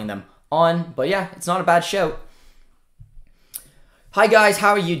obviously selling them on. But yeah, it's not a bad show. Hi guys,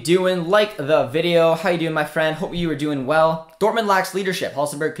 how are you doing? Like the video. How you doing, my friend? Hope you are doing well. Dortmund lacks leadership.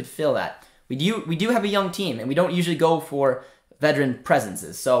 Halstenberg could fill that. We do have a young team, and we don't usually go for veteran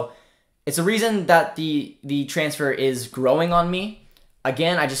presences. So it's a reason that the transfer is growing on me.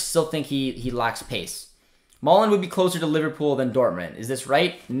 Again, I just still think he lacks pace. Malen would be closer to Liverpool than Dortmund. Is this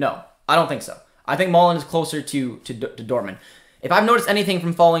right? No, I don't think so. I think Malen is closer to Dortmund. If I've noticed anything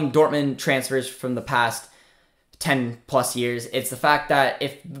from following Dortmund transfers from the past 10 plus years, it's the fact that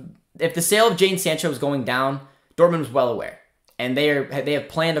if the sale of Jadon Sancho was going down, Dortmund was well aware, and they have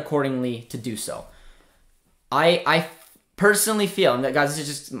planned accordingly to do so. I personally feel, and guys, this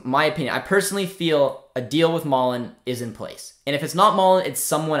is just my opinion, I personally feel a deal with Malen is in place, and if it's not Malen, it's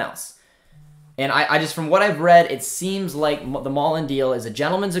someone else. And I just, from what I've read, it seems like the Malen deal is a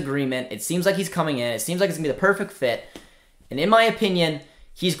gentleman's agreement. It seems like he's coming in. It seems like it's gonna be the perfect fit, and in my opinion,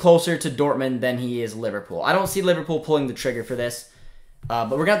 he's closer to Dortmund than he is Liverpool. I don't see Liverpool pulling the trigger for this, but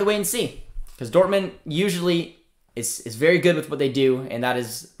we're going to have to wait and see. Because Dortmund usually is very good with what they do, and that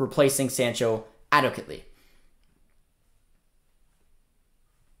is replacing Sancho adequately.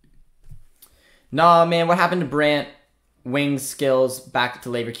 Nah, man, what happened to Brandt? Wing skills back to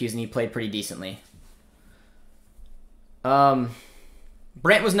Leverkusen, he played pretty decently. Brandt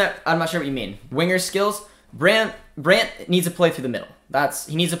was not, I'm not sure what you mean. Winger skills? Brandt needs to play through the middle.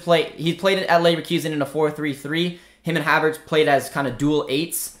 He needs to play. He played at Leverkusen in a 4-3-3. Him and Havertz played as kind of dual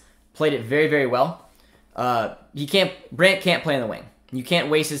eights. Played it very, very well. Brandt can't play on the wing. You can't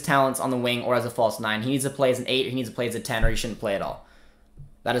waste his talents on the wing or as a false 9. He needs to play as an 8, or he needs to play as a 10, or he shouldn't play at all.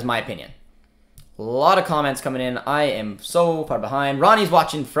 That is my opinion. A lot of comments coming in. I am so far behind. Ronnie's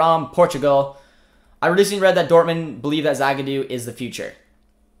watching from Portugal. I recently read that Dortmund believe that Zagadou is the future.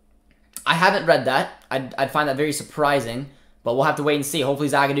 I haven't read that. I'd find that very surprising, but we'll have to wait and see. Hopefully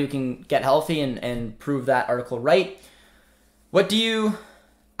Zagadou can get healthy and prove that article right.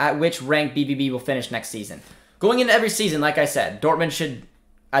 At which rank BVB will finish next season? Going into every season, like I said, Dortmund should,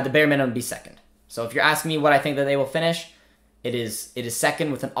 at the bare minimum, be second. So if you're asking me what I think that they will finish, it is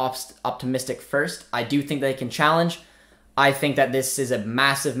second with an optimistic first. I do think they can challenge. I think that this is a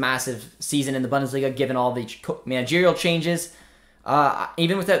massive, massive season in the Bundesliga, given all the managerial changes.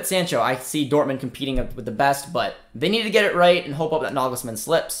 Even without Sancho, I see Dortmund competing with the best, but they need to get it right and hope up that Nagelsmann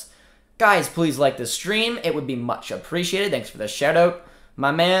slips. Guys, please like the stream. It would be much appreciated. Thanks for the shout out,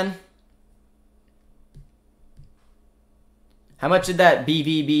 my man. How much did that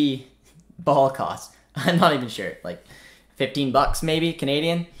BVB ball cost? I'm not even sure. Like $15 maybe,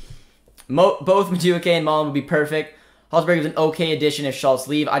 Canadian. Both Madueke and Malen would be perfect. Halstenberg is an okay addition if Schulz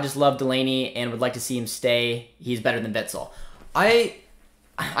leave. I just love Delaney and would like to see him stay. He's better than Witsel. I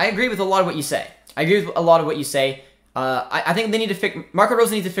agree with a lot of what you say. I think they need to Marco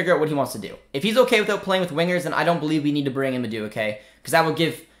Rose needs to figure out what he wants to do. If he's okay without playing with wingers, then I don't believe we need to bring in Madueke, because that will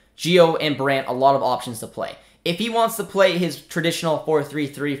give Gio and Brandt a lot of options to play. If he wants to play his traditional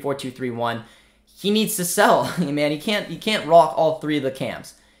 4-3-3, 4-2-3-1, he needs to sell. Man, he can't rock all three of the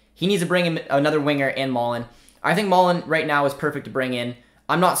cams. He needs to bring in another winger and Malen. I think Malen right now is perfect to bring in.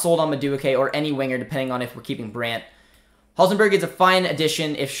 I'm not sold on Madueke or any winger, depending on if we're keeping Brandt. Halstenberg is a fine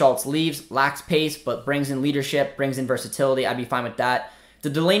addition if Schulz leaves. Lacks pace, but brings in leadership, brings in versatility. I'd be fine with that.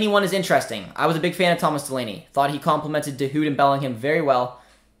 The Delaney one is interesting. I was a big fan of Thomas Delaney. Thought he complemented De Hood and Bellingham very well.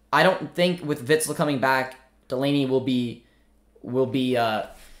 I don't think with Witsel coming back, Delaney will be will be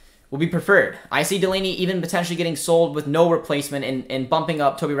preferred. I see Delaney even potentially getting sold with no replacement and bumping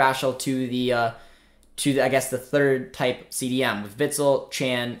up Toby Raschel to the I guess the third type CDM with Witsel,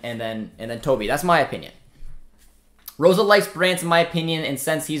 Chan, and then Toby. That's my opinion. Rosa likes Brandt in my opinion, and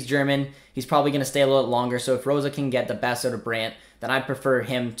since he's German, he's probably going to stay a little longer. So if Rosa can get the best out of Brandt, then I'd prefer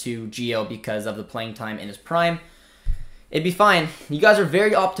him to Gio because of the playing time in his prime. It'd be fine. You guys are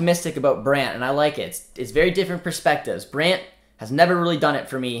very optimistic about Brandt, and I like it. It's very different perspectives. Brandt has never really done it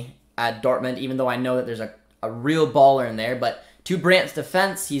for me at Dortmund, even though I know that there's a real baller in there. But to Brandt's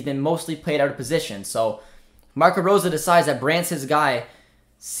defense, he's been mostly played out of position. So Marco Rosa decides that Brandt's his guy.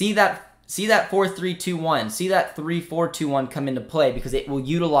 See that 4-3-2-1, see that 3-4-2-1 come into play because it will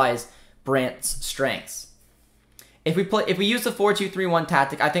utilize Brandt's strengths. If we use the 4-2-3-1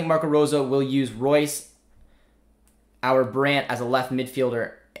 tactic, I think Marco Rosa will use Royce, our Brandt, as a left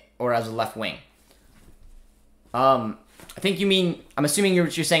midfielder or as a left wing. I'm assuming you're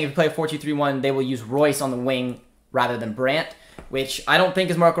saying if you play a 4-2-3-1, they will use Royce on the wing rather than Brandt, which I don't think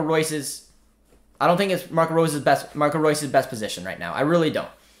is Marco Royce's best position right now. I really don't.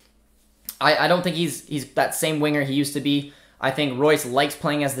 I don't think he's that same winger he used to be. I think Royce likes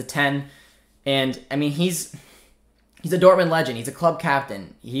playing as the 10, and I mean he's a Dortmund legend. He's a club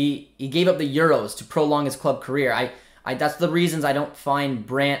captain. He gave up the Euros to prolong his club career. That's the reasons I don't find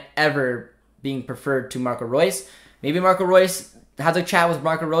Brandt ever being preferred to Marco Royce. Maybe Marco Royce has a chat with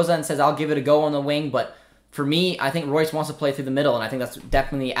Marco Rosa and says, I'll give it a go on the wing. But for me, I think Royce wants to play through the middle. And I think that's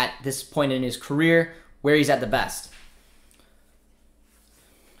definitely at this point in his career where he's at the best.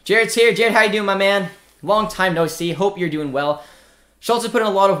 Jared's here. Jared, how you doing, my man? Long time no see. Hope you're doing well. Schulz has put in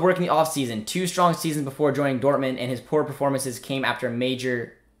a lot of work in the offseason. 2 strong seasons before joining Dortmund, and his poor performances came after a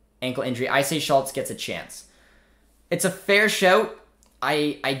major ankle injury. I say Schulz gets a chance. It's a fair shout.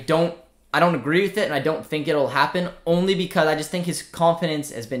 I don't agree with it, and I don't think it'll happen, only because I just think his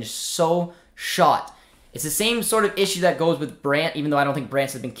confidence has been so shot. It's the same sort of issue that goes with Brandt, even though I don't think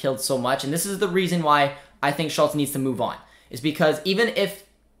Brandt has been killed so much, and this is the reason why I think Schulz needs to move on, is because even if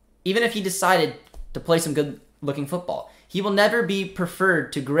he decided to play some good-looking football, he will never be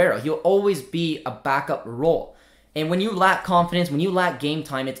preferred to Guerrero. He'll always be a backup role. And when you lack confidence, when you lack game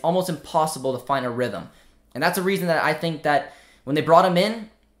time, it's almost impossible to find a rhythm. And that's a reason that I think that when they brought him in,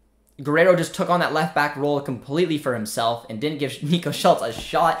 Guerrero just took on that left-back role completely for himself and didn't give Nico Schulz a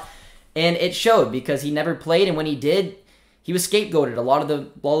shot. And it showed because he never played, and when he did, he was scapegoated a lot of the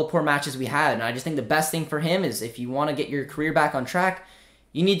poor matches we had. And I just think the best thing for him is if you want to get your career back on track,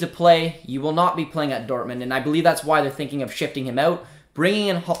 you need to play. You will not be playing at Dortmund, and I believe that's why they're thinking of shifting him out, bringing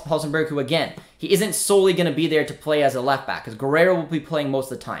in Halstenberg, who, again, he isn't solely going to be there to play as a left-back, because Guerrero will be playing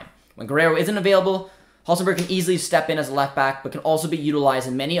most of the time. When Guerrero isn't available, Halstenberg can easily step in as a left-back, but can also be utilized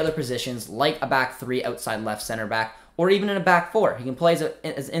in many other positions, like a back 3 outside left center-back, or even in a back 4. He can play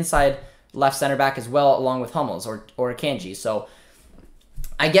as inside left center-back as well, along with Hummels or Akanji. So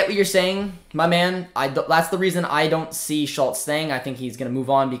I get what you're saying, my man. That's the reason I don't see Schulz staying. I think he's going to move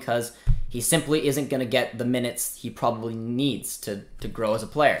on because he simply isn't going to get the minutes he probably needs to grow as a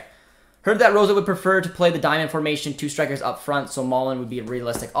player. Heard that Rosa would prefer to play the diamond formation, 2 strikers up front, so Malen would be a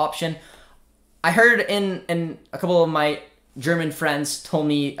realistic option. I heard in a couple of my German friends told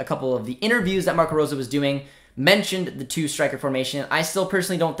me a couple of the interviews that Marco Rosa was doing mentioned the 2 striker formation. I still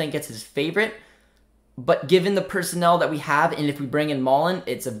personally don't think it's his favorite, but given the personnel that we have, and if we bring in Malen,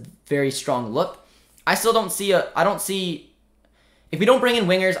 it's a very strong look. I still don't see if we don't bring in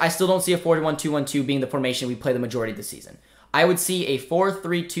wingers, I still don't see a 4-1-2-1-2 being the formation we play the majority of the season. I would see a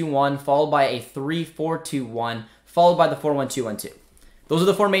 4-3-2-1 followed by a 3-4-2-1 followed by the 4-1-2-1-2. Those are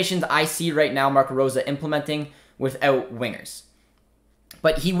the formations I see right now Marco Rosa implementing without wingers.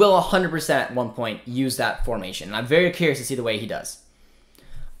 But he will 100% at one point use that formation, and I'm very curious to see the way he does.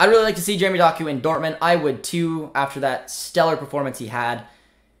 I'd really like to see Jeremy Doku in Dortmund. I would too, after that stellar performance he had.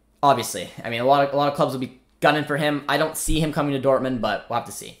 Obviously, I mean, a lot of clubs will be gunning for him. I don't see him coming to Dortmund, but we'll have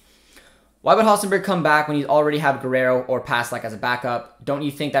to see. Why would Halstenberg come back when you already have Guerrero or Paslak as a backup? Don't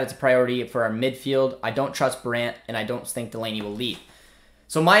you think that it's a priority for our midfield? I don't trust Brandt, and I don't think Delaney will leave.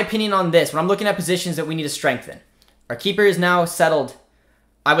 So my opinion on this, when I'm looking at positions that we need to strengthen, our keeper is now settled.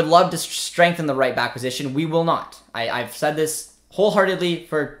 I would love to strengthen the right back position. We will not. I've said this wholeheartedly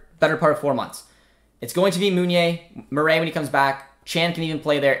for better part of 4 months. It's going to be Meunier, Murray when he comes back. Chan can even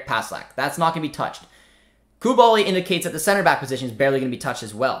play there, Paslak. That's not going to be touched. Koulibaly indicates that the center back position is barely going to be touched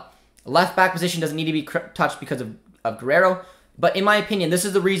as well. The left back position doesn't need to be touched because of Guerrero, but in my opinion, this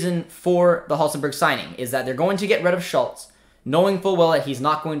is the reason for the Halstenberg signing, is that they're going to get rid of Schulz, knowing full well that he's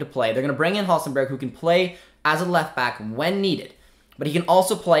not going to play. They're going to bring in Halstenberg, who can play as a left back when needed, but he can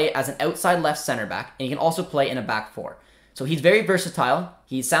also play as an outside left center back, and he can also play in a back 4. So he's very versatile.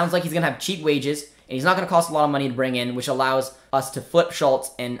 He sounds like he's going to have cheap wages, and he's not going to cost a lot of money to bring in, which allows us to flip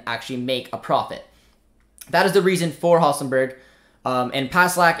Schulz and actually make a profit. That is the reason for Halstenberg. And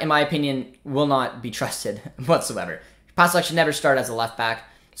Paslak, in my opinion, will not be trusted whatsoever. Paslak should never start as a left back.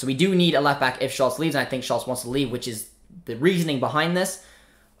 So we do need a left back if Schulz leaves, and I think Schulz wants to leave, which is the reasoning behind this.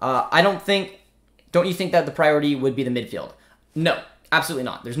 Don't you think that the priority would be the midfield? No, absolutely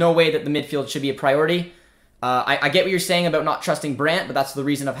not. There's no way that the midfield should be a priority. I get what you're saying about not trusting Brandt, but that's the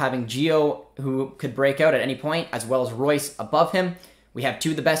reason of having Gio, who could break out at any point, as well as Royce above him. We have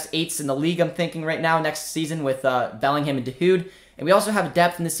two of the best 8s in the league, I'm thinking right now, next season with Bellingham and Dahoud. And we also have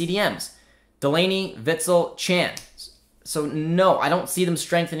depth in the CDMs. Delaney, Witsel, Chan. So no, I don't see them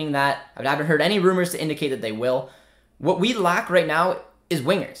strengthening that. I haven't heard any rumors to indicate that they will. What we lack right now is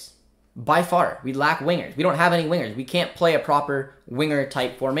wingers. By far, we lack wingers. We don't have any wingers. We can't play a proper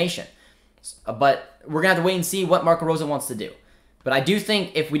winger-type formation. But we're going to have to wait and see what Marco Rose wants to do. But I do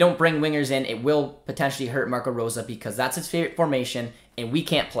think if we don't bring wingers in, it will potentially hurt Marco Rose because that's his favorite formation, and we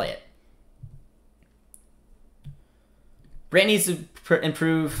can't play it. Brandt needs to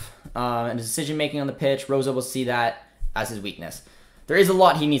improve in his decision-making on the pitch. Rosa will see that as his weakness. There is a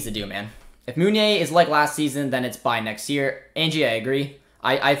lot he needs to do, man. If Meunier is like last season, then it's by next year. Angie, I agree.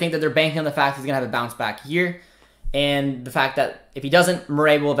 I think that they're banking on the fact he's going to have a bounce back year, and the fact that if he doesn't,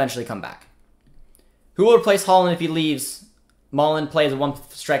 Murray will eventually come back. Who will replace Haaland if he leaves? Malen plays a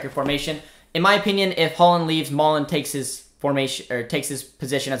one-striker formation. In my opinion, if Haaland leaves, Malen takes his formation or takes his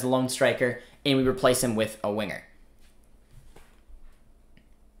position as a lone striker, and we replace him with a winger.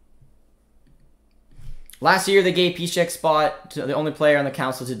 Last year, they gave Piszczek's spot to the only player on the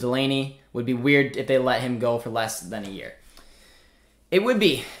council to Delaney. Would be weird if they let him go for less than a year. It would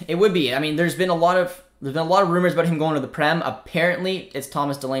be. It would be. I mean, there's been a lot of rumors about him going to the Prem. Apparently, it's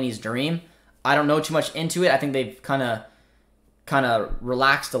Thomas Delaney's dream. I don't know too much into it. I think they've kind of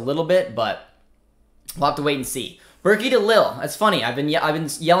relaxed a little bit, but we'll have to wait and see. Berkey to Lille. That's funny. I've been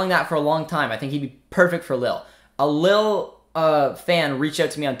yelling that for a long time. I think he'd be perfect for Lille. A Lille fan reached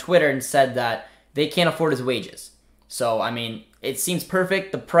out to me on Twitter and said that they can't afford his wages. So, I mean, it seems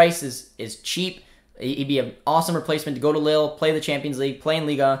perfect. The price is cheap. He'd be an awesome replacement to go to Lille, play the Champions League, play in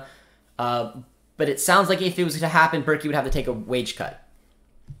Liga. But it sounds like if it was to happen, Berkey would have to take a wage cut.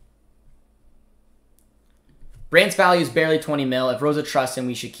 Brandt's value is barely 20 mil. If Rosa trusts him,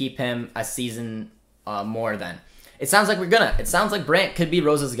 we should keep him a season more then. It sounds like we're gonna. It sounds like Brandt could be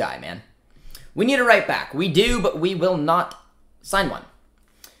Rosa's guy, man. We need a right back. We do, but we will not sign one.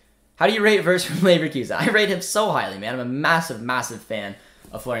 How do you rate Wirtz from Leverkusen? I rate him so highly, man. I'm a massive, massive fan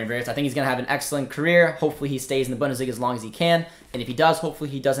of Florian Wirtz. I think he's going to have an excellent career. Hopefully he stays in the Bundesliga as long as he can. And if he does, hopefully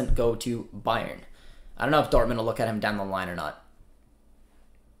he doesn't go to Bayern. I don't know if Dortmund will look at him down the line or not.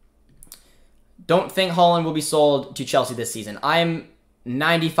 Don't think Haaland will be sold to Chelsea this season. I'm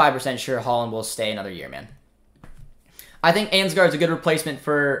 95% sure Haaland will stay another year, man. I think Ansgaard's a good replacement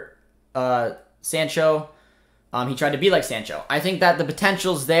for Sancho. He tried to be like Sancho. I think that the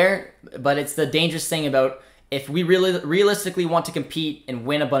potential's there, but it's the dangerous thing about if we really realistically want to compete and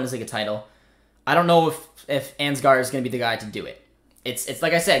win a Bundesliga title, I don't know if Ansgaard is going to be the guy to do it. It's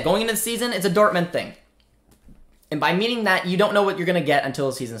like I said, going into the season, it's a Dortmund thing. And by meaning that, you don't know what you're going to get until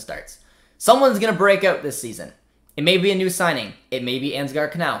the season starts. Someone's going to break out this season. It may be a new signing. It may be Ansgar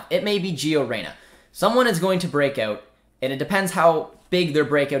Knauff. It may be Gio Reyna. Someone is going to break out, and it depends how big their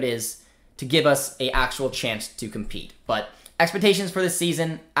breakout is to give us an actual chance to compete. But expectations for this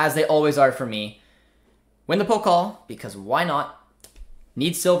season, as they always are for me, win the Pokal, because why not?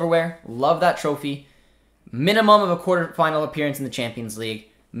 Need silverware. Love that trophy. Minimum of a quarterfinal appearance in the Champions League.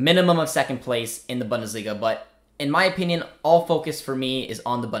 Minimum of second place in the Bundesliga. But in my opinion, all focus for me is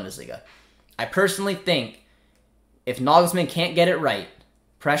on the Bundesliga. I personally think if Nagelsmann can't get it right,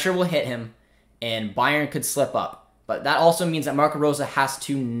 pressure will hit him and Bayern could slip up. But that also means that Marco Rose has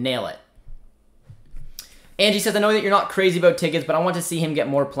to nail it. Angie says, I know that you're not crazy about Tigges, but I want to see him get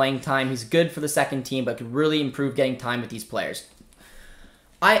more playing time. He's good for the second team, but could really improve getting time with these players.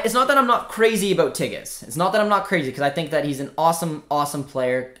 It's not that I'm not crazy about Tigges. It's not that I'm not crazy, because I think that he's an awesome, awesome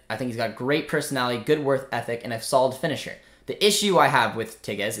player. I think he's got great personality, good work ethic, and a solid finisher. The issue I have with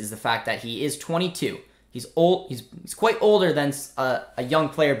Tigges is the fact that he is 22. He's old. He's quite older than a young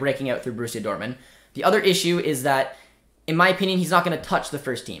player breaking out through Borussia Dortmund. The other issue is that, in my opinion, he's not going to touch the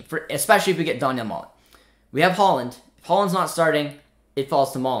first team, especially if we get Daniel Malen. We have Haaland. If Haaland's not starting, it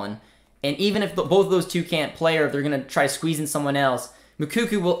falls to Malen. And even if both of those two can't play, or if they're going to try to squeeze in someone else,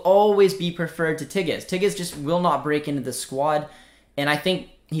 Moukoko will always be preferred to Tigges. Tigges just will not break into the squad. And I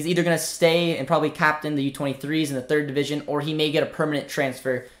think he's either going to stay and probably captain the U23s in the third division, or he may get a permanent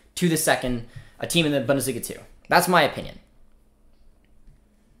transfer to the second, a team in the Bundesliga 2. That's my opinion.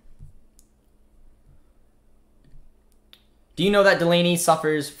 Do you know that Delaney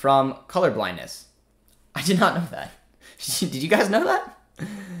suffers from color blindness? I did not know that. Did you guys know that?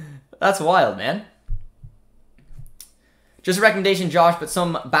 That's wild, man. Just a recommendation, Josh, but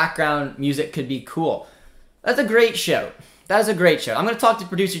some background music could be cool. That's a great show. That is a great show. I'm going to talk to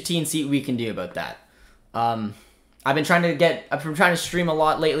producer T and see what we can do about that. I've been trying to stream a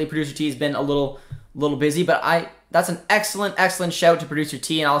lot lately. Producer T has been a little busy, but that's an excellent shout to producer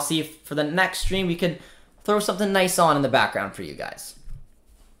T, and I'll see if for the next stream we could throw something nice on in the background for you guys.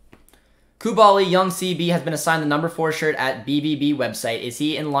 Koulibaly, young CB, has been assigned the number 4 shirt at BVB website. Is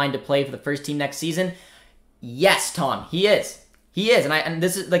he in line to play for the first team next season? Yes, Tom, he is. He is, and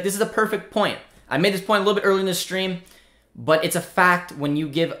this is a perfect point. I made this point a little bit earlier in the stream, but it's a fact when you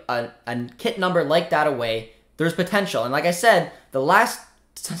give a kit number like that away, there's potential. And like I said, the last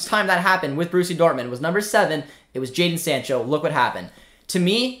time that happened with Borussia Dortmund was number 7. It was Jadon Sancho. Look what happened. To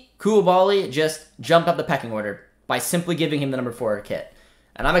me, Koulibaly just jumped up the pecking order by simply giving him the number 4 kit.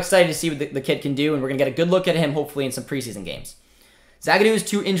 And I'm excited to see what the kid can do, and we're going to get a good look at him, hopefully, in some preseason games. Zagadou is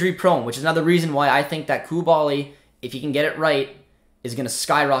too injury-prone, which is another reason why I think that Koulibaly, if he can get it right, is going to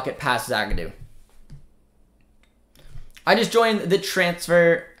skyrocket past Zagadou. I just joined the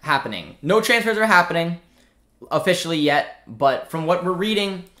transfer happening. No transfers are happening officially yet, but from what we're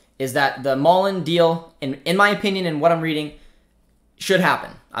reading is that the Malen deal, in my opinion and what I'm reading, should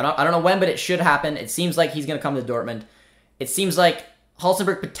happen. I don't know when, but it should happen. It seems like he's going to come to Dortmund. It seems like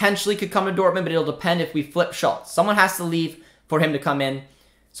Halstenberg potentially could come to Dortmund, but it'll depend if we flip Schulz. Someone has to leave for him to come in.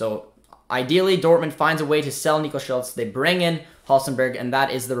 So ideally, Dortmund finds a way to sell Nico Schulz. They bring in Halstenberg, and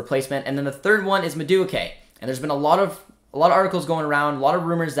that is the replacement. And then the third one is Madueke. And there's been a lot of articles going around, a lot of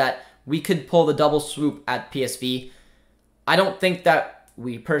rumors that we could pull the double swoop at PSV. I don't think that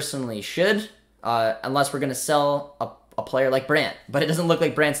we personally should, unless we're going to sell a player like Brandt. But it doesn't look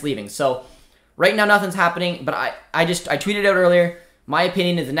like Brandt's leaving. So right now, nothing's happening. But I tweeted out earlier, my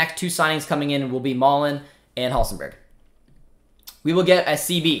opinion is the next 2 signings coming in will be Malen and Halstenberg. We will get a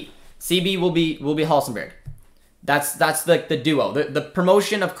CB. CB will be Halstenberg. That's the duo. The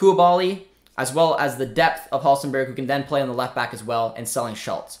promotion of Koulibaly, as well as the depth of Halstenberg, who can then play on the left back as well, and selling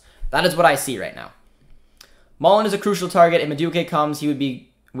Schulz. That is what I see right now. Malen is a crucial target. If Madueke comes, he would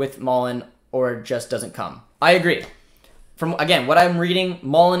be with Malen, or just doesn't come. I agree. From, again, what I'm reading,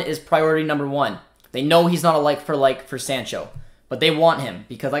 Malen is priority number 1. They know he's not a like for Sancho, but they want him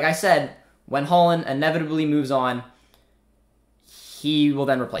because, like I said, when Holland inevitably moves on, he will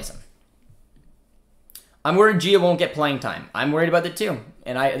then replace him. I'm worried Gio won't get playing time. I'm worried about it too,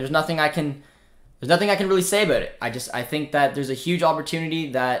 and there's nothing I can really say about it. I think that there's a huge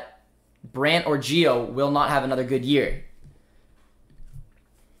opportunity that Brandt or Gio will not have another good year.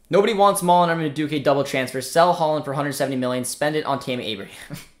 Nobody wants Malen or Madueke double transfer. Sell Holland for 170 million. Spend it on Tammy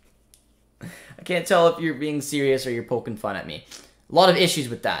Abraham. I can't tell if you're being serious or you're poking fun at me. A lot of issues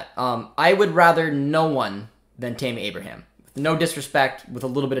with that. I would rather no one than Tammy Abraham. No disrespect, with a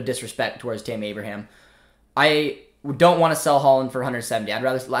little bit of disrespect towards Tammy Abraham. I don't want to sell Holland for 170. I'd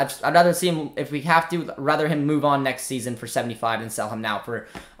rather see him, if we have to, rather him move on next season for 75 than sell him now for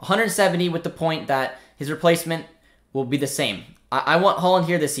 170, with the point that his replacement will be the same. I want Holland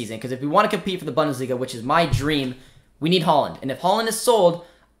here this season, because if we want to compete for the Bundesliga, which is my dream, we need Holland. And if Holland is sold,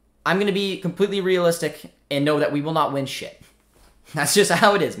 I'm going to be completely realistic and know that we will not win shit. That's just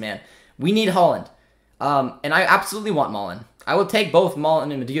how it is, man. We need Holland. And I absolutely want Malen. I will take both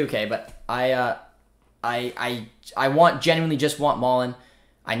Malen and Madueke, but I genuinely just want Malen.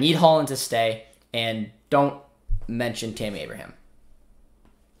 I need Holland to stay, and don't mention Tammy Abraham.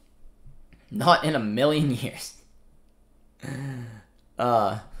 Not in a million years.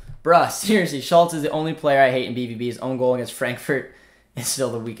 Bruh, seriously, Schulz is the only player I hate in BVB. His own goal against Frankfurt is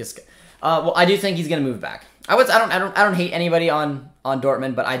still the weakest. Well, I do think he's gonna move back. I don't hate anybody on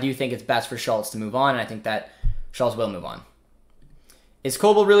Dortmund, but I do think it's best for Schulz to move on, and I think that Schulz will move on. Is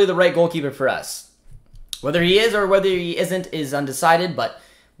Kobel really the right goalkeeper for us? Whether he is or whether he isn't is undecided, but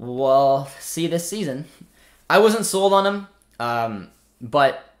we'll see this season. I wasn't sold on him,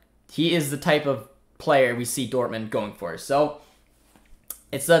 but he is the type of player we see Dortmund going for. So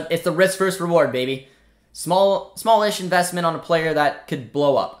it's the risk versus reward, baby. Smallish investment on a player that could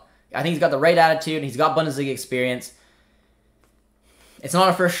blow up. I think he's got the right attitude. He's got Bundesliga experience. It's not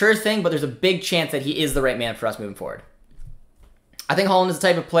a for sure thing, but there's a big chance that he is the right man for us moving forward. I think Holland is the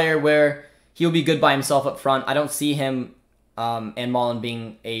type of player where he'll be good by himself up front. I don't see him and Malen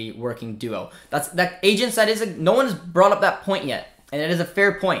being a working duo. No one has brought up that point yet, and it is a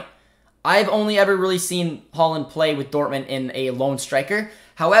fair point. I've only ever really seen Haaland play with Dortmund in a lone striker.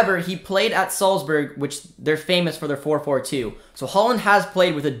 However, he played at Salzburg, which they're famous for their 4-4-2. So Haaland has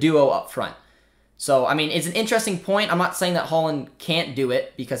played with a duo up front. So, I mean, it's an interesting point. I'm not saying that Haaland can't do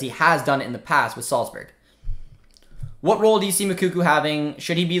it because he has done it in the past with Salzburg. What role do you see Moukoko having?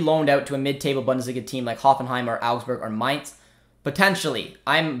 Should he be loaned out to a mid-table Bundesliga team like Hoffenheim or Augsburg or Mainz? Potentially.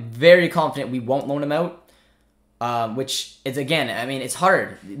 I'm very confident we won't loan him out. Which is, again, I mean, it's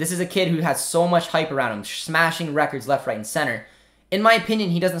hard. This is a kid who has so much hype around him, smashing records left, right, and center. In my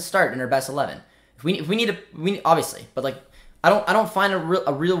opinion, he doesn't start in our best 11. If we need to, obviously, but like, I don't find a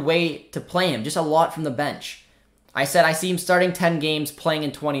real way to play him. Just a lot from the bench. I said I see him starting 10 games, playing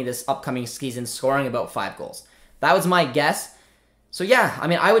in 20 this upcoming season, scoring about 5 goals. That was my guess. So yeah, I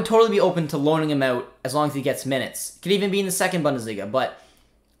mean, I would totally be open to loaning him out as long as he gets minutes. Could even be in the second Bundesliga, but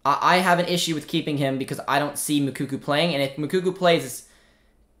I have an issue with keeping him because I don't see Moukoko playing, and if Moukoko plays,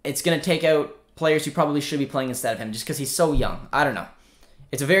 it's going to take out players who probably should be playing instead of him just because he's so young. I don't know.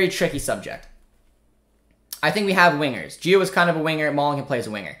 It's a very tricky subject. I think we have wingers. Gio is kind of a winger. Malen can play as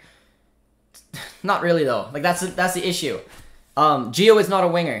a winger. Not really, though. Like, that's the issue. Gio is not a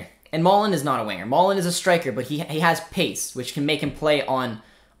winger, and Malen is not a winger. Malen is a striker, but he has pace, which can make him play on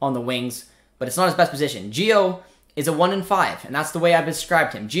the wings, but it's not his best position. Gio is a 1 in 5, and that's the way I've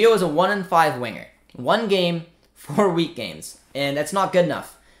described him. Gio is a 1 in 5 winger. 1 game, 4 week games, and that's not good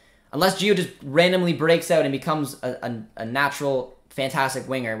enough. Unless Gio just randomly breaks out and becomes a natural, fantastic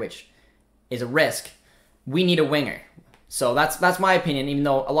winger, which is a risk, we need a winger. So that's my opinion, even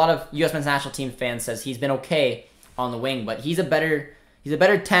though a lot of U.S. men's national team fans says he's been okay on the wing, but he's a better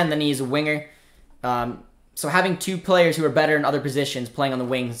 10 than he is a winger. So having 2 players who are better in other positions playing on the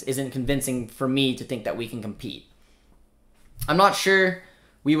wings isn't convincing for me to think that we can compete. I'm not sure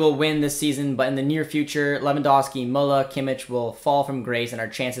we will win this season, but in the near future, Lewandowski, Müller, Kimmich will fall from grace and our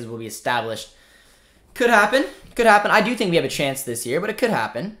chances will be established. Could happen. Could happen. I do think we have a chance this year, but it could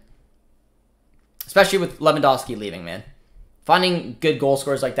happen. Especially with Lewandowski leaving, man. Finding good goal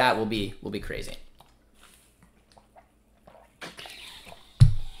scorers like that will be crazy.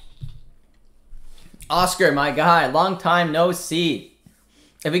 Oscar, my guy, long time no see.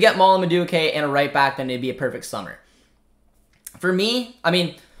 If we get Malen Madueke and a right back, then it'd be a perfect summer. For me, I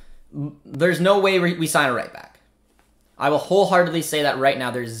mean, there's no way we sign a right back. I will wholeheartedly say that right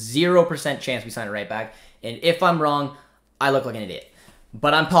now. There's 0% chance we sign a right back. And if I'm wrong, I look like an idiot.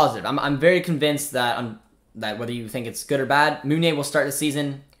 But I'm positive. I'm very convinced that that whether you think it's good or bad, Meunier will start the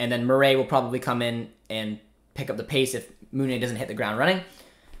season, and then Murray will probably come in and pick up the pace if Meunier doesn't hit the ground running.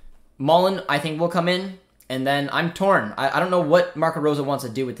 Malen, I think, will come in, and then I'm torn. I don't know what Marco Rose wants to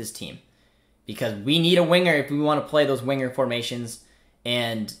do with this team, because we need a winger if we want to play those winger formations,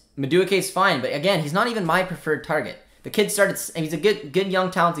 and Madueke is fine, but again, he's not even my preferred target. The kid he's a good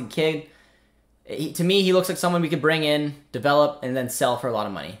young, talented kid. To me, he looks like someone we could bring in, develop, and then sell for a lot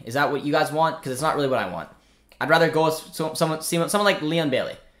of money. Is that what you guys want? Because it's not really what I want. I'd rather go with someone like Leon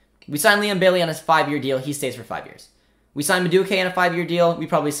Bailey. We signed Leon Bailey on his 5-year deal. He stays for 5 years. We signed Madueke on a 5-year deal. We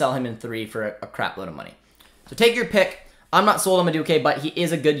probably sell him in 3 for a crap load of money. So take your pick. I'm not sold on Madueke, but he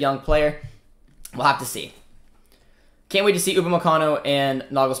is a good young player. We'll have to see. Can't wait to see Upamecano and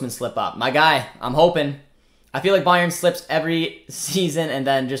Nagelsmann slip up. My guy, I'm hoping. I feel like Bayern slips every season and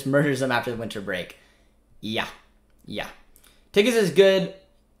then just murders them after the winter break. Yeah. Tickets is good.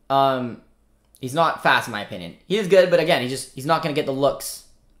 He's not fast in my opinion. He is good, but again, he's not going to get the looks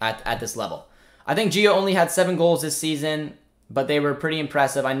at this level. I think Gio only had 7 goals this season, but they were pretty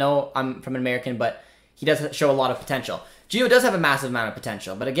impressive. I know I'm from an American, but he does show a lot of potential. Gio does have a massive amount of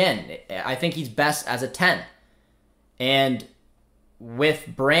potential, but again, I think he's best as a 10. And with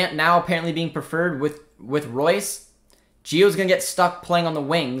Brandt now apparently being preferred with Royce, Gio's going to get stuck playing on the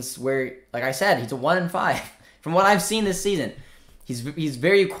wings where, like I said, he's a 1 in 5. From what I've seen this season, he's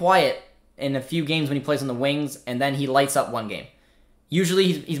very quiet in a few games when he plays on the wings, and then he lights up one game.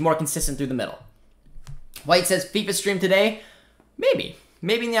 Usually he's more consistent through the middle. White says FIFA stream today. Maybe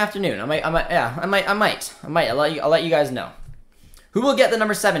in the afternoon. I might. I'll let you guys know. Who will get the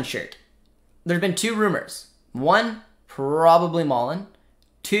number 7 shirt? There's been 2 rumors. 1, probably Malen.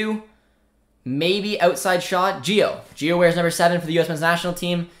 2, maybe outside shot, Gio. Gio wears number 7 for the U.S. men's national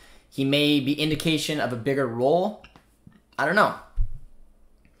team. He may be indication of a bigger role. I don't know.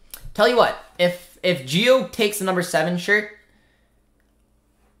 Tell you what, if Gio takes the number 7 shirt,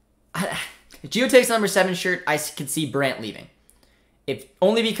 if Gio takes the number 7 shirt, I could see Brandt leaving.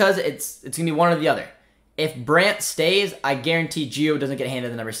 Only because it's going to be one or the other. If Brandt stays, I guarantee Gio doesn't get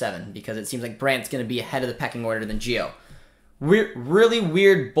handed the number 7 because it seems like Brandt's going to be ahead of the pecking order than Gio. Really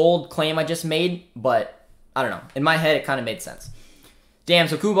weird, bold claim I just made, but I don't know. In my head, it kind of made sense. Damn,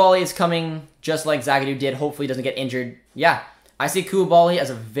 so Koulibaly is coming just like Zagadou did. Hopefully he doesn't get injured. Yeah, I see Koulibaly as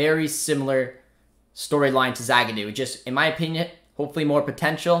a very similar storyline to Zagadou. Just, in my opinion, hopefully more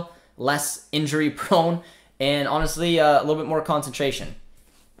potential, less injury prone, and honestly, a little bit more concentration.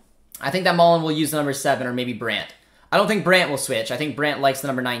 I think that Malen will use the number 7 or maybe Brandt. I don't think Brandt will switch. I think Brandt likes the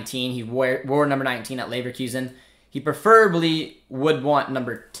number 19. He wore number 19 at Leverkusen. He preferably would want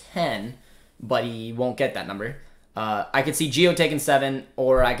number 10, but he won't get that number. I could see Gio taking 7,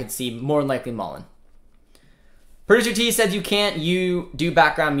 or I could see more than likely Malen. Producer T said you can't do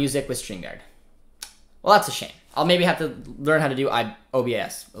background music with StreamYard. Well, that's a shame. I'll maybe have to learn how to do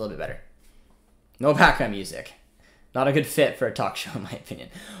OBS a little bit better. No background music. Not a good fit for a talk show, in my opinion.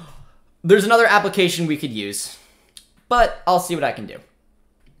 There's another application we could use, but I'll see what I can do.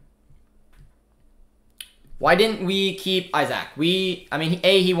 Why didn't we keep Isaac? I mean,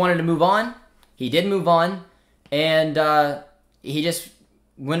 he wanted to move on. He did move on, and he just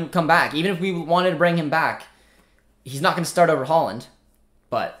wouldn't come back. Even if we wanted to bring him back, he's not going to start over Haaland.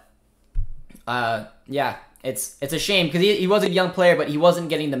 But, yeah, it's a shame because he was a young player, but he wasn't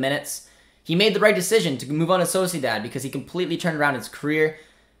getting the minutes. He made the right decision to move on to Sociedad because he completely turned around his career,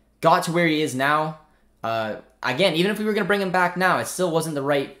 got to where he is now. Again, even if we were going to bring him back now, it still wasn't the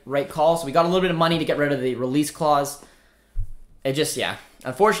right call. So we got a little bit of money to get rid of the release clause. It just, yeah.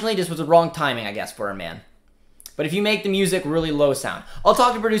 Unfortunately, just was the wrong timing, I guess, for our man. But if you make the music really low sound, I'll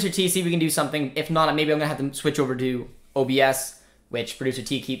talk to Producer T, see if we can do something. If not, maybe I'm going to have to switch over to OBS, which Producer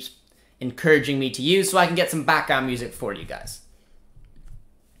T keeps encouraging me to use, so I can get some background music for you guys.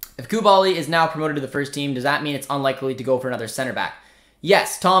 If Koulibaly is now promoted to the first team, does that mean it's unlikely to go for another center back?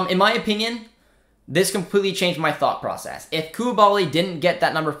 Yes, Tom, in my opinion, this completely changed my thought process. If Koulibaly didn't get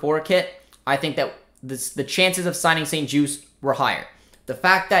that number 4 kit, I think that the chances of signing St. Just were higher. The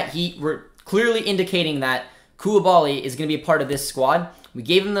fact that we're clearly indicating that Koulibaly is going to be a part of this squad, we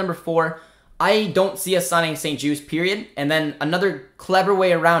gave him number 4. I don't see us signing St. Just, period. And then another clever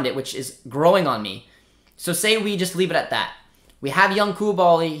way around it, which is growing on me. So say we just leave it at that. We have young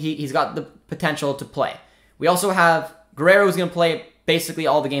Koulibaly. He's got the potential to play. We also have Guerrero, who's going to play basically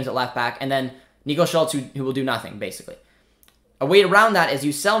all the games at left back, and then Nico Schulz, who will do nothing, basically. A way around that is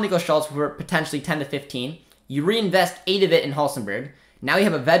you sell Nico Schulz for potentially 10 to 15. You reinvest 8 of it in Halstenberg. Now you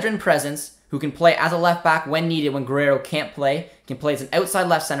have a veteran presence who can play as a left back when needed, when Guerrero can't play, can play as an outside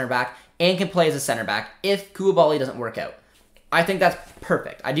left center back, and can play as a center back if Koulibaly doesn't work out. I think that's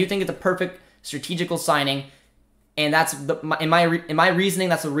perfect. I do think it's a perfect strategical signing, and that's in my reasoning,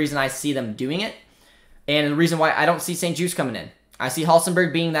 that's the reason I see them doing it, and the reason why I don't see St. Just coming in. I see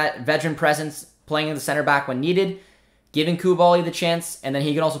Halstenberg being that veteran presence, playing in the center back when needed, giving Koulibaly the chance, and then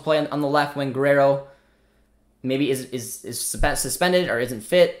he can also play on the left when Guerrero maybe is suspended or isn't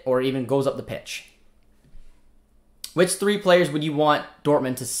fit or even goes up the pitch. Which 3 players would you want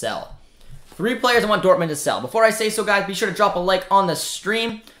Dortmund to sell? 3 players I want Dortmund to sell. Before I say so, guys, be sure to drop a like on the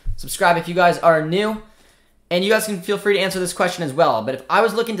stream. Subscribe if you guys are new. And you guys can feel free to answer this question as well. But if I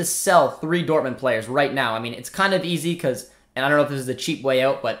was looking to sell 3 Dortmund players right now, I mean, it's kind of easy because, and I don't know if this is the cheap way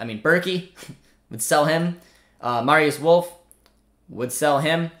out, but I mean, Berkey would sell him. Marius Wolf would sell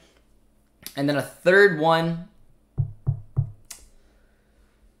him. And then a third one.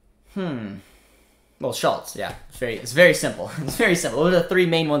 Well, Schulz, yeah. It's very simple. It's very simple. Those are the 3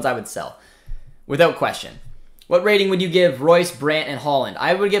 main ones I would sell. Without question. What rating would you give Royce, Brandt, and Haaland?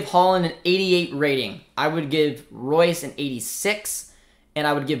 I would give Haaland an 88 rating. I would give Royce an 86. And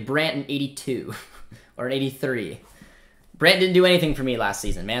I would give Brandt an 82. Or an 83. Brandt didn't do anything for me last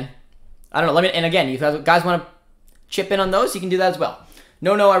season, man. I don't know. And again, if you guys want to chip in on those, you can do that as well.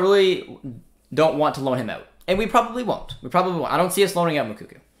 No, I really don't want to loan him out. And we probably won't. I don't see us loaning out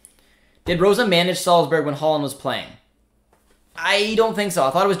Moukoko. Did Rosa manage Salzburg when Haaland was playing? I don't think so. I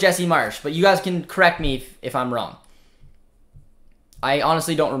thought it was Jesse Marsch, but you guys can correct me if I'm wrong. I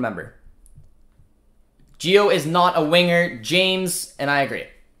honestly don't remember. Gio is not a winger. James, and I agree.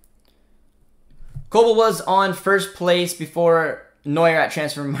 Kobel was on first place before Neuer at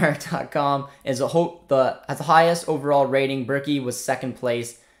transfermarkt.com has the highest overall rating. Berkey was second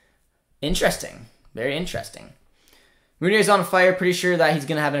place. Interesting. Very interesting. Munir's on fire. Pretty sure that he's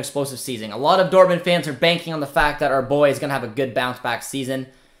going to have an explosive season. A lot of Dortmund fans are banking on the fact that our boy is going to have a good bounce-back season.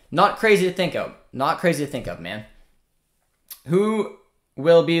 Not crazy to think of. Not crazy to think of, man. Who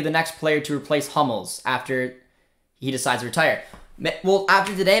will be the next player to replace Hummels after he decides to retire? Well,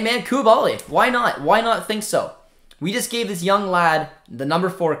 after today, man, Koulibaly. Why not? Why not think so? We just gave this young lad the number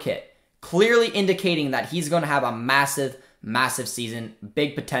 4 kit, clearly indicating that he's going to have a massive, massive season,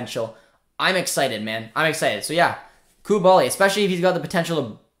 big potential. I'm excited, man. I'm excited. So, yeah, Koulibaly, especially if he's got the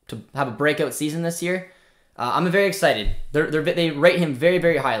potential to have a breakout season this year. I'm very excited. They rate him very,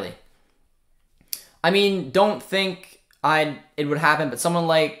 very highly. I mean, don't think it would happen, but someone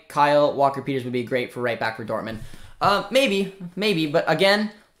like Kyle Walker-Peters would be great for right back for Dortmund. Maybe, but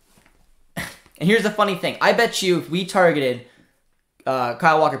again, and here's the funny thing. I bet you if we targeted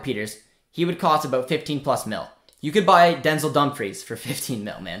Kyle Walker-Peters, he would cost about 15 plus mil. You could buy Denzel Dumfries for 15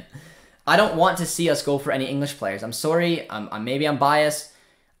 mil, man. I don't want to see us go for any English players. I'm sorry. Maybe I'm biased.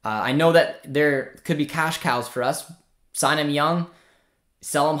 I know that there could be cash cows for us. Sign him young,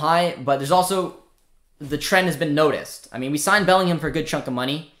 sell him high, but there's also the trend has been noticed. I mean, we signed Bellingham for a good chunk of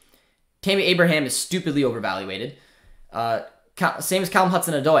money. Tammy Abraham is stupidly overvaluated. Same as Callum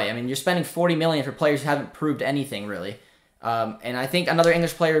Hudson-Odoi. I mean, you're spending 40 million for players who haven't proved anything really. And I think another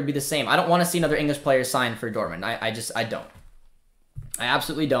English player would be the same. I don't want to see another English player sign for Dortmund. I don't. I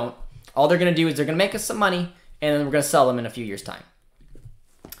absolutely don't. All they're going to do is they're going to make us some money, and then we're going to sell them in a few years' time.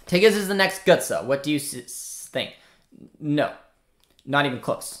 Tigges is the next Götze. What do you think? No. Not even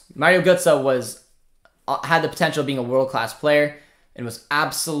close. Mario Götze had the potential of being a world-class player and was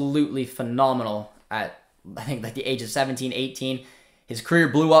absolutely phenomenal at, I think, like the age of 17, 18. His career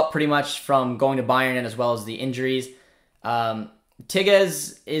blew up pretty much from going to Bayern and as well as the injuries.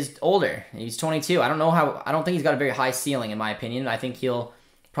 Tigges is older. He's 22. I don't think he's got a very high ceiling in my opinion. I think he'll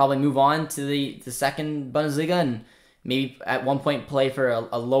probably move on to the second Bundesliga and maybe at one point play for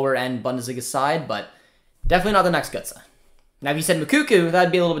a lower end Bundesliga side, but definitely not the next Götze. Now if you said Moukoko,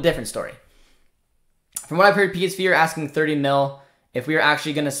 that'd be a little bit different story. From what I've heard, PSV are asking 30 mil. If we were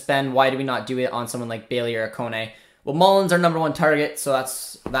actually going to spend, why do we not do it on someone like Bailey or Akone? Well, Malen's our #1 target, so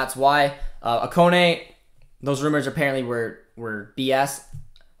that's why. Akone, those rumors apparently were BS.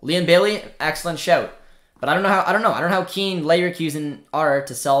 Leon Bailey, excellent shout. But I don't know how keen Leverkusen are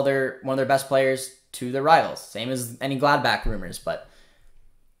to sell one of their best players to their rivals. Same as any Gladbach rumors, but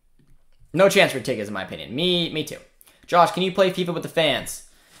no chance for Tigges in my opinion. Me too. Josh, can you play FIFA with the fans?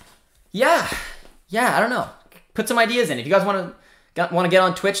 Yeah, I don't know. Put some ideas in. If you guys want to get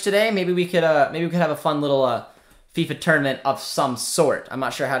on Twitch today, maybe we could have a fun little FIFA tournament of some sort. I'm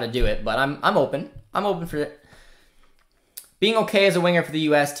not sure how to do it, but I'm open. I'm open for it. Being okay as a winger for the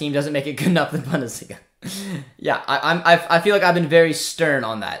US team doesn't make it good enough for the Bundesliga. Yeah, I feel like I've been very stern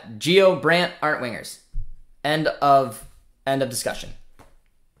on that. Gio, Brandt aren't wingers. End of discussion.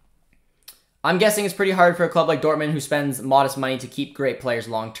 I'm guessing it's pretty hard for a club like Dortmund who spends modest money to keep great players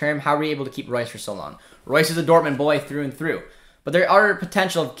long term. How were you able to keep Royce for so long? Royce is a Dortmund boy through and through. But there are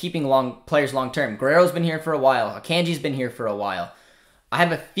potential of keeping players long term. Guerrero's been here for a while. Akanji's been here for a while. I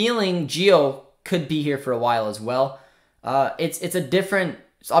have a feeling Gio could be here for a while as well. It's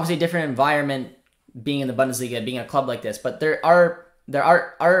obviously a different environment being in the Bundesliga, being a club like this, but there are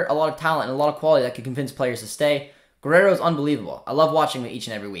a lot of talent and a lot of quality that could convince players to stay. Guerrero is unbelievable. I love watching him each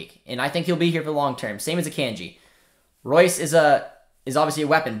and every week, and I think he'll be here for the long term. Same as Akanji. Royce is obviously a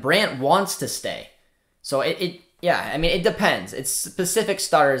weapon. Brandt wants to stay, so yeah. I mean, it depends. It's specific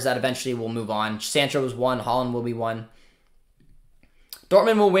starters that eventually will move on. Sancho was one. Haaland will be one.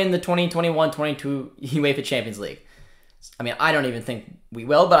 Dortmund will win the 2021-22 UEFA Champions League. I mean, I don't even think we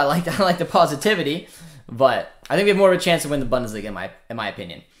will, but I like the positivity. But I think we have more of a chance to win the Bundesliga in my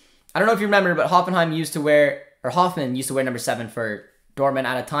opinion. I don't know if you remember, but Hoffenheim used to wear number 7 for Dortmund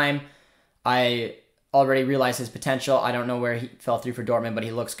at a time. I already realized his potential. I don't know where he fell through for Dortmund, but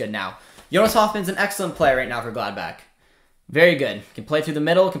he looks good now. Jonas Hoffman's an excellent player right now for Gladbach. Very good. Can play through the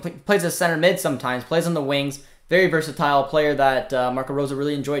middle. Plays as center mid sometimes. Plays on the wings. Very versatile player that Marco Rose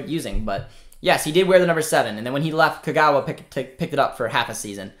really enjoyed using. But yes, he did wear the number 7. And then when he left, Kagawa picked it up for half a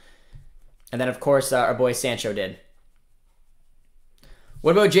season. And then, of course, our boy Sancho did.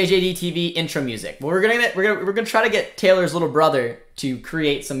 What about JJD TV intro music? Well, we're gonna try to get Taylor's little brother to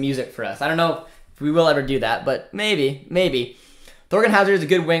create some music for us. I don't know if we will ever do that, but maybe. Thorgan Hazard is a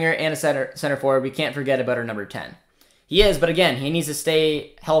good winger and a center forward. We can't forget about our number 10. He is, but again, he needs to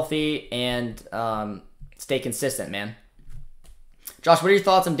stay healthy and stay consistent, man. Josh, what are your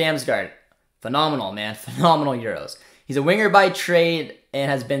thoughts on Damsgaard? Phenomenal, man. Phenomenal Euros. He's a winger by trade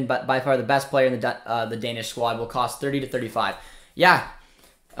and has been by far the best player in the Danish squad. Will cost 30 to 35. Yeah.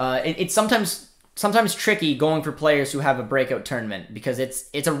 It's sometimes tricky going for players who have a breakout tournament because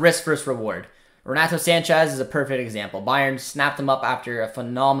it's a risk versus reward. Renato Sanchez is a perfect example. Bayern snapped him up after a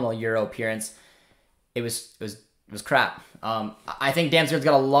phenomenal Euro appearance. It was crap. I think Damsgaard's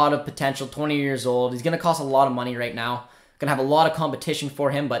got a lot of potential. 20 years old. He's gonna cost a lot of money right now. Gonna have a lot of competition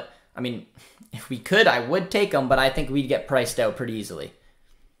for him. But I mean, if we could, I would take him. But I think we'd get priced out pretty easily.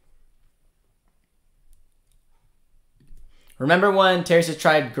 Remember when Terzic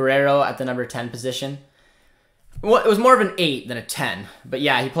tried Guerrero at the number 10 position? Well, it was more of an 8 than a 10. But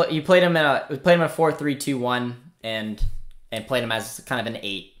yeah, he played him in a 4-3-2-1 and played him as kind of an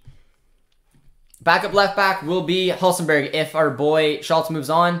 8. Backup left back will be Halstenberg if our boy Schulz moves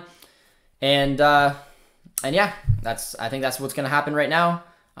on. And yeah, I think that's what's going to happen right now,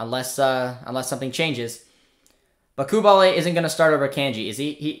 unless something changes. But Kubale isn't going to start over Kanji, is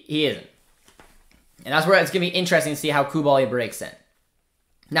he? He isn't. And that's where it's going to be interesting to see how Kubale breaks in.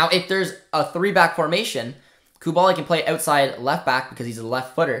 Now, if there's a 3-back formation, Kubale can play outside left back because he's a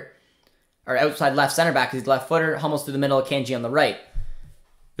left footer, or outside left center back because he's left footer, Hummels through the middle, Kanji on the right.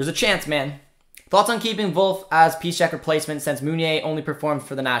 There's a chance, man. Thoughts on keeping Wolf as Piszczek replacement since Meunier only performed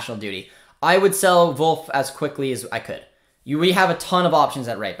for the national duty? I would sell Wolf as quickly as I could. We have a ton of options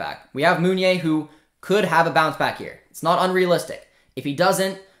at right back. We have Meunier, who could have a bounce back here. It's not unrealistic. If he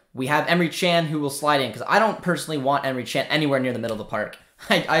doesn't, we have Emre Can, who will slide in, because I don't personally want Emre Can anywhere near the middle of the park.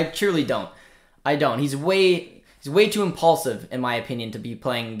 I truly don't. I don't. He's way too impulsive, in my opinion, to be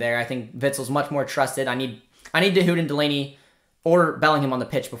playing there. I think Witzel's much more trusted. I need Dahoud and Delaney or Bellingham on the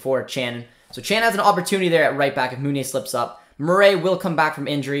pitch before Can. So Can has an opportunity there at right back if Meunier slips up. Murray will come back from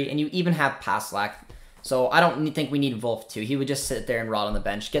injury, and you even have Paslak. So I don't think we need Wolf too. He would just sit there and rot on the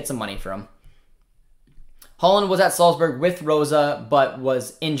bench. Get some money for him. Holland was at Salzburg with Rosa, but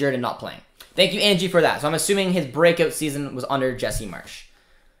was injured and not playing. Thank you, Angie, for that. So I'm assuming his breakout season was under Jesse Marsch.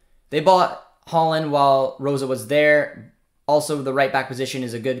 They bought Holland while Rosa was there. Also, the right back position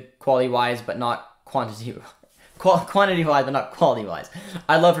is a good quality-wise, but not quantity. Quantity-wise, but not quality-wise.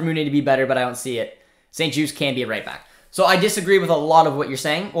 I'd love for Meunier to be better, but I don't see it. St. Just can be a right back. So I disagree with a lot of what you're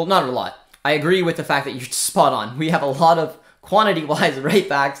saying. Well, not a lot. I agree with the fact that you're spot on. We have a lot of quantity-wise right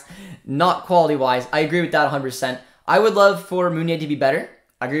backs, not quality-wise. I agree with that 100%. I would love for Meunier to be better.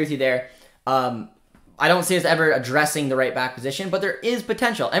 I agree with you there. I don't see us ever addressing the right back position, but there is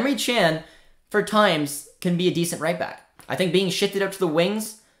potential. Emre Can, for times, can be a decent right back. I think being shifted out to the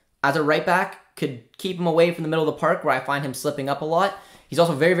wings as a right back could keep him away from the middle of the park, where I find him slipping up a lot. He's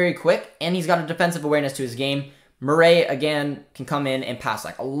also very, very quick, and he's got a defensive awareness to his game. Murray, again, can come in and pass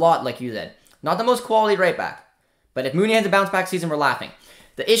a lot, like you did. Not the most quality right back, but if Meunier has a bounce back season, we're laughing.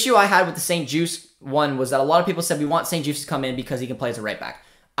 The issue I had with the St. Just one was that a lot of people said we want St. Just to come in because he can play as a right back.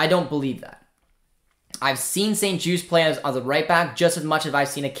 I don't believe that. I've seen St. Just play as a right back just as much as I've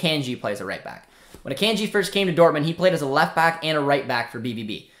seen Akanji play as a right back. When Akanji first came to Dortmund, he played as a left back and a right back for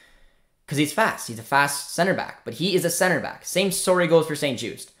BVB. Because he's fast. He's a fast center back. But he is a center back. Same story goes for St.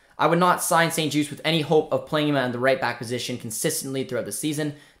 Just. I would not sign St. Just with any hope of playing him in the right back position consistently throughout the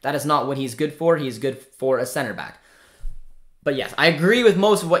season. That is not what he's good for. He is good for a center back. But yes, I agree with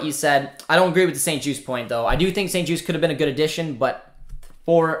most of what you said. I don't agree with the St. Just point, though. I do think St. Just could have been a good addition, but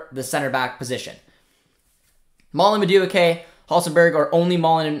for the center back position. Malen Madueke, Halstenberg, or only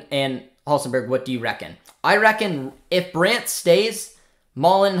Malen and Halstenberg, what do you reckon? I reckon if Brandt stays,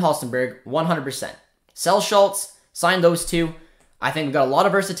 Malen and Halstenberg, 100%. Sell Schulz, sign those two. I think we've got a lot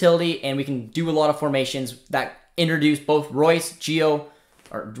of versatility, and we can do a lot of formations that introduce both Royce, Gio,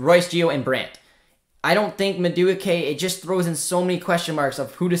 and Brandt. I don't think Madueke, it just throws in so many question marks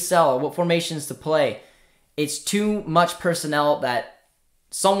of who to sell, what formations to play. It's too much personnel that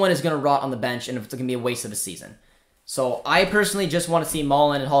someone is going to rot on the bench, and it's going to be a waste of a season. So I personally just want to see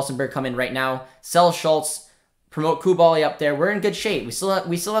Malen and Halstenberg come in right now, sell Schulz, promote Kubale up there. We're in good shape. We still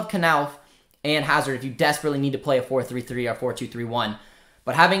have Knauf and Hazard if you desperately need to play a 4-3-3 or 4-2-3-1.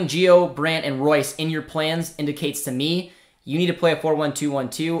 But having Gio, Brandt, and Royce in your plans indicates to me you need to play a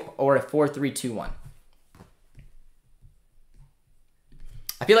 4-1-2-1-2 or a 4-3-2-1.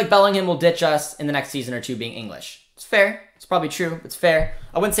 I feel like Bellingham will ditch us in the next season or two being English. It's fair. It's probably true. It's fair.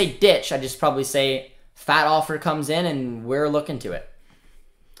 I wouldn't say ditch. I'd just probably say fat offer comes in and we're looking to it.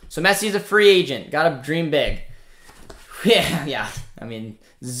 So Messi's a free agent. Got to dream big. Yeah. I mean,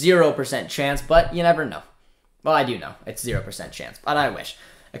 0% chance, but you never know. Well, I do know. It's 0% chance, but I wish.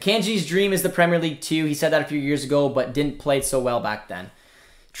 Akanji's dream is the Premier League too. He said that a few years ago, but didn't play so well back then.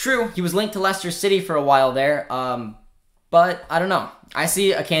 True, he was linked to Leicester City for a while there, but I don't know. I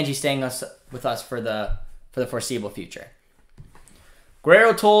see Akanji staying with us for the foreseeable future.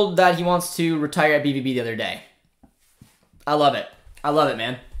 Guerrero told that he wants to retire at BVB the other day. I love it. I love it,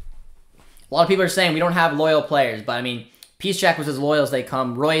 man. A lot of people are saying we don't have loyal players, but I mean, Piszczek was as loyal as they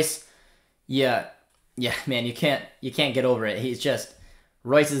come. Royce, yeah, man, you can't get over it. He's just,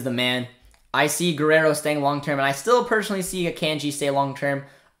 Royce is the man. I see Guerrero staying long-term, and I still personally see Akanji stay long-term.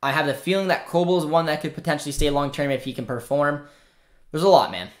 I have the feeling that Kobel is one that could potentially stay long-term if he can perform. There's a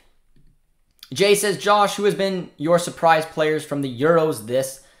lot, man. Jay says, Josh, who has been your surprise players from the Euros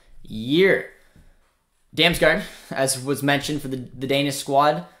this year? Damsgaard, as was mentioned for the Danish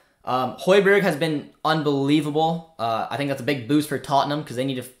squad. Højbjerg has been unbelievable. I think that's a big boost for Tottenham because they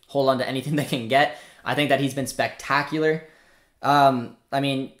need to hold on to anything they can get. I think that he's been spectacular. I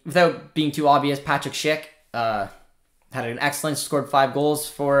mean, without being too obvious, Patrick Schick had an excellent, scored 5 goals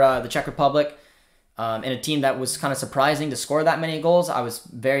for the Czech Republic in a team that was kind of surprising to score that many goals. I was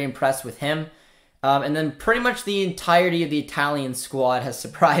very impressed with him. And then pretty much the entirety of the Italian squad has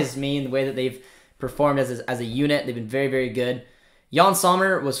surprised me in the way that they've performed as a unit. They've been very, very good. Jan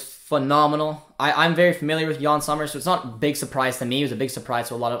Sommer was phenomenal. I'm very familiar with Jan Sommer, so it's not a big surprise to me. It was a big surprise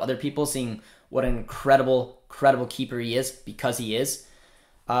to a lot of other people seeing what an incredible keeper he is, because he is.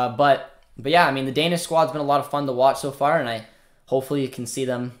 But yeah, I mean, the Danish squad's been a lot of fun to watch so far, and I hopefully can see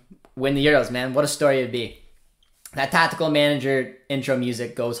them win the Euros, man. What a story it would be. That Tactical Manager intro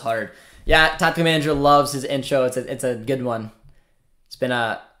music goes hard. Yeah, Tactical Manager loves his intro. It's a good one. It's been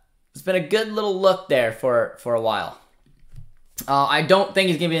a good little look there for a while. I don't think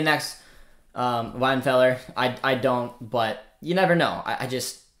he's gonna be the next Weinfeller. I don't, but you never know. I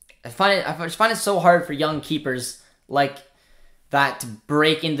just find it so hard for young keepers like that to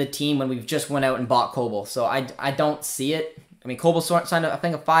break into the team when we've just went out and bought Kobel. So I don't see it. I mean, Kobel signed I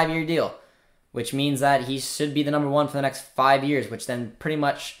think a 5-year deal, which means that he should be the #1 for the next 5 years, which then pretty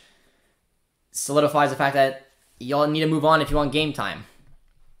much solidifies the fact that y'all need to move on if you want game time.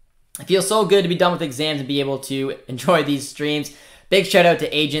 It feels so good to be done with exams and be able to enjoy these streams. Big shout out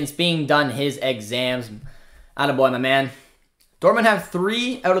to Agents being done his exams. Attaboy, my man. Dortmund have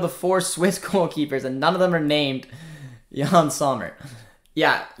 3 out of the 4 Swiss goalkeepers, and none of them are named Jan Sommer.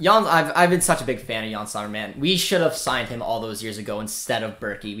 Yeah, I've been such a big fan of Jan Sommer, man. We should have signed him all those years ago instead of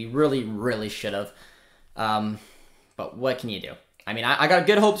Berkey. We really, really should have. But what can you do? I mean, I got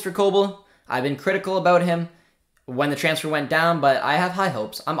good hopes for Kobel. I've been critical about him when the transfer went down, but I have high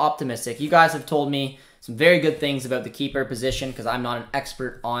hopes. I'm optimistic. You guys have told me some very good things about the keeper position because I'm not an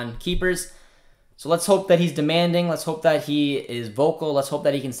expert on keepers. So let's hope that he's demanding. Let's hope that he is vocal. Let's hope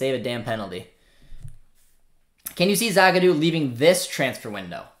that he can save a damn penalty. Can you see Zagadou leaving this transfer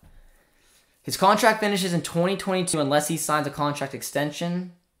window? His contract finishes in 2022 unless he signs a contract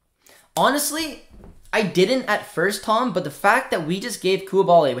extension. Honestly, I didn't at first, Tom, but the fact that we just gave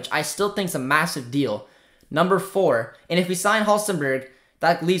Koulibaly, which I still think is a massive deal, #4, and if we sign Halstenberg,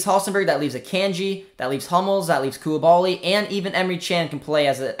 that leaves Akanji, that leaves Hummels, that leaves Koulibaly, and even Emre Can can play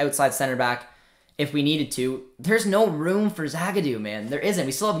as an outside center back if we needed to. There's no room for Zagadou, man. There isn't.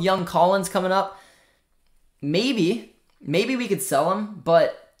 We still have young Collins coming up. Maybe we could sell him,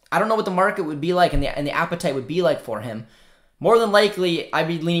 but I don't know what the market would be like and the appetite would be like for him. More than likely, I'd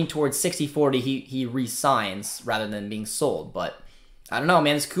be leaning towards 60-40 he re-signs rather than being sold. But I don't know,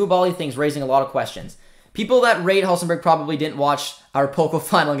 man. This Koulibaly thing's raising a lot of questions. People that rate Halstenberg probably didn't watch our Pokal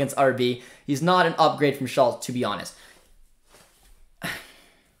final against RB. He's not an upgrade from Schulz, to be honest.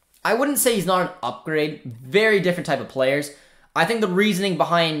 I wouldn't say he's not an upgrade. Very different type of players. I think the reasoning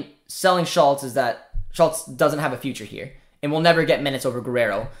behind selling Schulz is that Schulz doesn't have a future here and will never get minutes over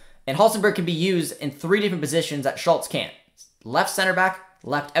Guerrero. And Halstenberg can be used in 3 different positions that Schulz can't. Left center back,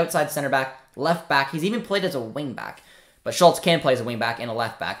 left outside center back, left back. He's even played as a wing back. But Schulz can play as a wing back and a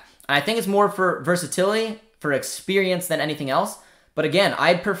left back. And I think it's more for versatility, for experience than anything else. But again,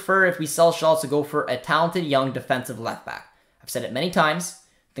 I'd prefer if we sell Schulz to go for a talented young defensive left back. I've said it many times.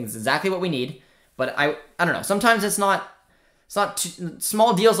 I think it's exactly what we need. But I don't know. Sometimes it's not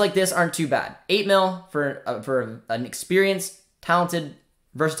small deals like this aren't too bad. 8 mil for an experienced, talented,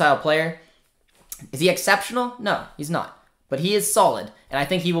 versatile player. Is he exceptional? No, he's not. But he is solid, and I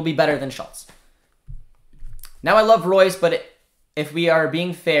think he will be better than Schulz. Now I love Royce, but if we are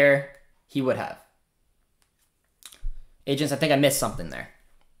being fair, he would have. Agents, I think I missed something there.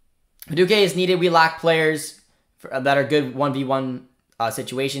 Madueke is needed. We lack players that are good 1v1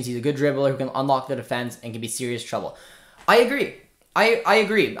 situations. He's a good dribbler who can unlock the defense and can be serious trouble. I agree. I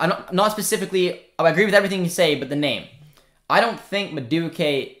agree. Not specifically, I agree with everything you say, but the name. I don't think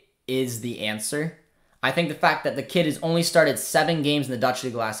Madueke is the answer. I think the fact that the kid has only started 7 games in the Dutch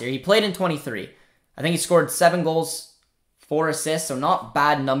League last year. He played in 23. I think he scored 7 goals, 4 assists, so not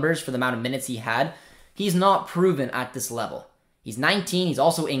bad numbers for the amount of minutes he had. He's not proven at this level. He's 19. He's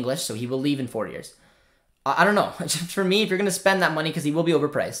also English, so he will leave in 4 years. I don't know. For me, if you're going to spend that money, because he will be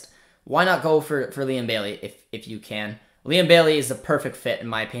overpriced, why not go for Liam Bailey if you can? Liam Bailey is the perfect fit, in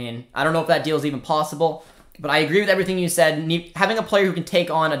my opinion. I don't know if that deal is even possible, but I agree with everything you said. Having a player who can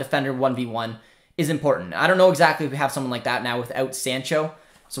take on a defender 1v1 is important. I don't know exactly if we have someone like that now without Sancho.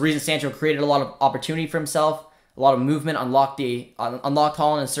 It's the reason Sancho created a lot of opportunity for himself, a lot of movement, unlocked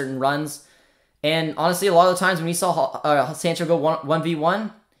Haaland in certain runs. And honestly, a lot of the times when we saw Sancho go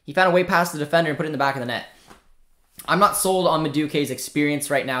 1v1, he found a way past the defender and put it in the back of the net. I'm not sold on Madueke's experience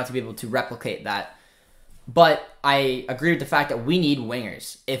right now to be able to replicate that. But I agree with the fact that we need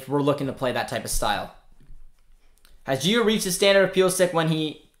wingers if we're looking to play that type of style. Has Gio reached his standard of Pulisic when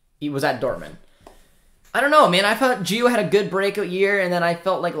he was at Dortmund? I don't know, man. I thought Gio had a good breakout year, and then I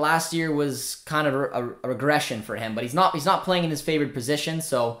felt like last year was kind of a regression for him. But he's not playing in his favored position,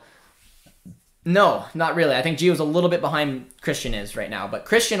 so no, not really. I think Gio's a little bit behind Christian is right now. But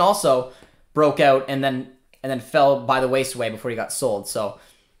Christian also broke out and then fell by the waistway before he got sold. So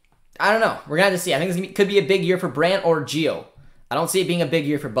I don't know. We're gonna have to see. I think this could be a big year for Brandt or Gio. I don't see it being a big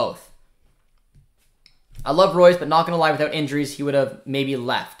year for both. I love Royce, but not going to lie, without injuries, he would have maybe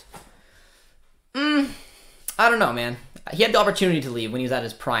left. I don't know, man. He had the opportunity to leave when he was at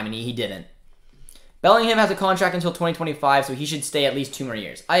his prime, and he didn't. Bellingham has a contract until 2025, so he should stay at least 2 more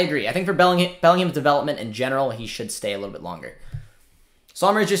years. I agree. I think for Bellingham's development in general, he should stay a little bit longer.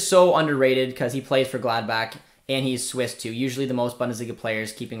 Sommer is just so underrated because he plays for Gladbach, and he's Swiss too. Usually the most Bundesliga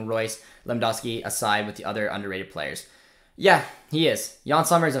players, keeping Royce, Lewandowski aside with the other underrated players. Yeah, he is. Jan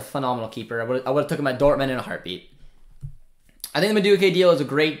Sommer is a phenomenal keeper. I would have took him at Dortmund in a heartbeat. I think the Madueke deal is a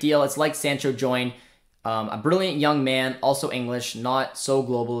great deal. It's like Sancho joined. A brilliant young man, also English, not so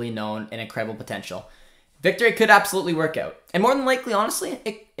globally known, and incredible potential. Victor, it could absolutely work out. And more than likely, honestly,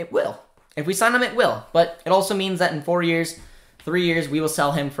 it will. If we sign him, it will. But it also means that in 4 years, 3 years, we will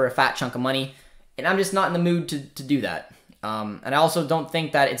sell him for a fat chunk of money. And I'm just not in the mood to do that. And I also don't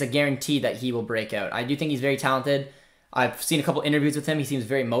think that it's a guarantee that he will break out. I do think he's very talented. I've seen a couple interviews with him. He seems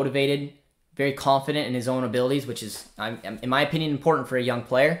very motivated, very confident in his own abilities, which is, in my opinion, important for a young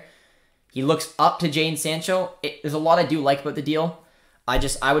player. He looks up to Jadon Sancho. There's a lot I do like about the deal.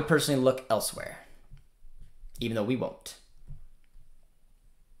 I would personally look elsewhere, even though we won't.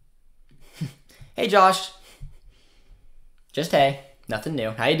 Hey, Josh. Just hey. Nothing new.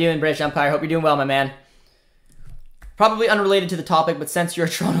 How you doing, British Empire? Hope you're doing well, my man. Probably unrelated to the topic, but since you're a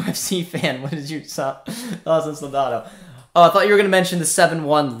Toronto FC fan, what is your thoughts on Soldado? Oh, I thought you were going to mention the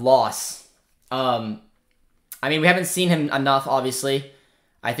 7-1 loss. I mean, we haven't seen him enough, obviously.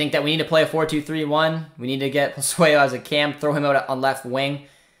 I think that we need to play a 4-2-3-1. We need to get Pozuelo as a cam, throw him out on left wing.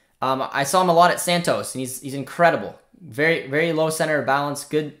 I saw him a lot at Santos, and he's incredible. Very, very low center of balance.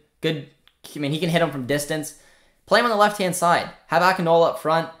 Good. I mean, he can hit him from distance. Play him on the left-hand side. Have Akinola up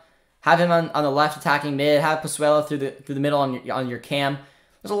front. Have him on the left attacking mid. Have Pozuelo through the middle on your cam.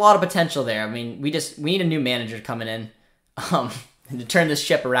 There's a lot of potential there. I mean, we need a new manager coming in to turn this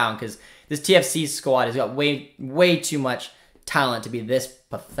ship around, because this TFC squad has got way too much talent to be this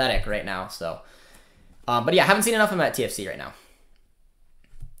pathetic right now. So, but yeah, I haven't seen enough of him at TFC right now.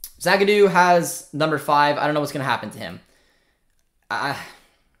 Zagadou has number 5. I don't know what's gonna happen to him. I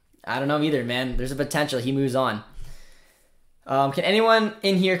don't know either, man. There's a potential he moves on. Can anyone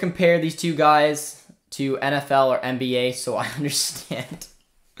in here compare these two guys to NFL or NBA so I understand?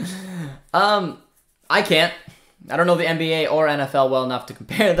 I can't. I don't know the NBA or NFL well enough to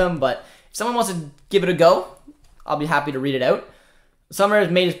compare them, but if someone wants to give it a go, I'll be happy to read it out. Sommer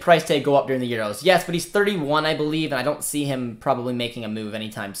has made his price tag go up during the Euros. Yes, but he's 31, I believe, and I don't see him probably making a move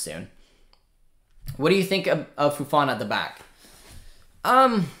anytime soon. What do you think of Fofana at the back?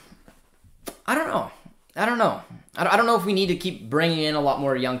 I don't know. I don't know if we need to keep bringing in a lot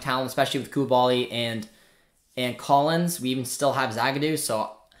more young talent, especially with Koulibaly and Collins. We even still have Zagadou,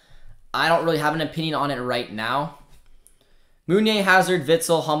 so I don't really have an opinion on it right now. Meunier, Hazard,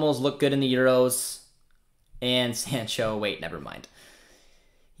 Witsel, Hummels look good in the Euros. And Sancho, wait, never mind.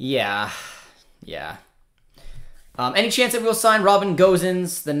 Yeah. Any chance that we'll sign Robin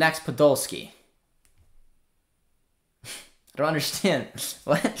Gosens, the next Podolski? I don't understand.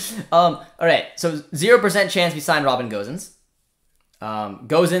 What? Alright, so 0% chance we sign Robin Gosens.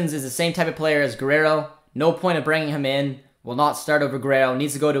 Gosens is the same type of player as Guerrero. No point of bringing him in. Will not start over Guerrero.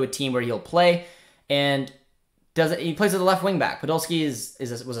 Needs to go to a team where he'll play. And he plays as a left wing back. Podolski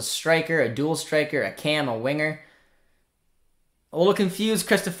was a striker, a dual striker, a cam, a winger. A little confused,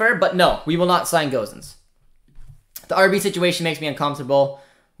 Christopher, but no, we will not sign Gosens. The RB situation makes me uncomfortable.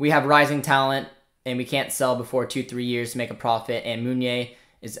 We have rising talent, and we can't sell before 2-3 years to make a profit, and Meunier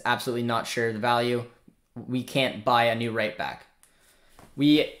is absolutely not sure of the value. We can't buy a new right back.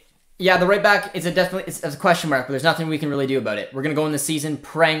 Yeah, the right back is it's a question mark, but there's nothing we can really do about it. We're going to go in the season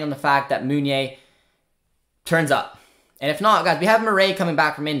preying on the fact that Meunier turns up. And if not, guys, we have Murray coming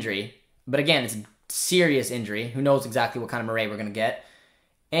back from injury, but again, it's a serious injury. Who knows exactly what kind of Murray we're going to get.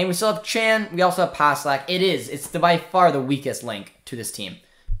 And we still have Chan. We also have Paslak. It's by far the weakest link to this team.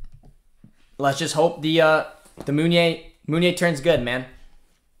 Let's just hope the Meunier turns good, man.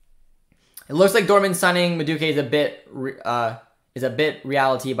 It looks like Dortmund signing Madueke is a bit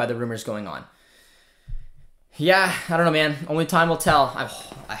reality by the rumors going on. Yeah, I don't know, man. Only time will tell.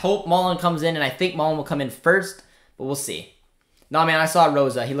 I hope Malen comes in, and I think Malen will come in first, but we'll see. No, man, I saw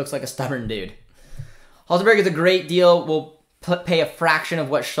Rosa. He looks like a stubborn dude. Halstenberg is a great deal. We'll pay a fraction of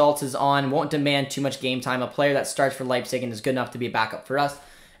what Schulz is on. Won't demand too much game time. A player that starts for Leipzig and is good enough to be a backup for us.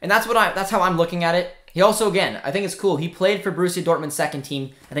 And that's how I'm looking at it. He also, again, I think it's cool. He played for Borussia Dortmund's second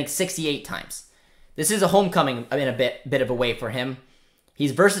team, I think 68 times. This is a homecoming in a bit of a way for him.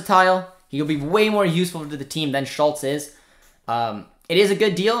 He's versatile. He'll be way more useful to the team than Schulz is. It is a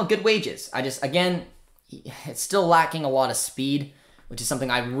good deal, good wages. Again, it's still lacking a lot of speed, which is something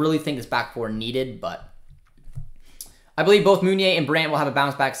I really think this back four needed, but I believe both Meunier and Brandt will have a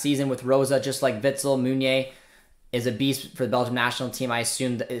bounce-back season with Rosa, just like Witsel. Meunier is a beast for the Belgian national team. I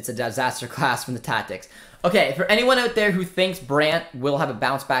assume that it's a disaster class from the tactics. Okay, for anyone out there who thinks Brandt will have a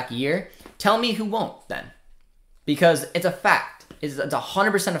bounce-back year, tell me who won't then. Because it's a fact. It's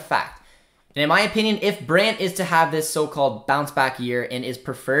 100% a fact. And in my opinion, if Brandt is to have this so-called bounce-back year and is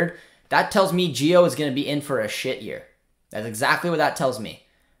preferred, that tells me Gio is going to be in for a shit year. That's exactly what that tells me.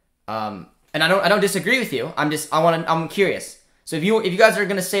 And I don't disagree with you. I'm curious. So if you guys are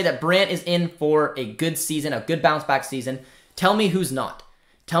gonna say that Brandt is in for a good season, a good bounce back season, tell me who's not.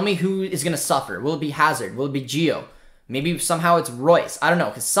 Tell me who is gonna suffer. Will it be Hazard? Will it be Gio? Maybe somehow it's Royce. I don't know,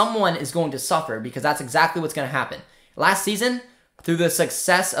 because someone is going to suffer, because that's exactly what's gonna happen. Last season, through the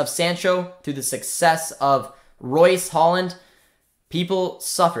success of Sancho, through the success of Royce, Holland, people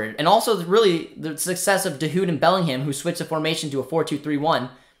suffered. And also really the success of De Hood and Bellingham, who switched the formation to a 4-2-3-1.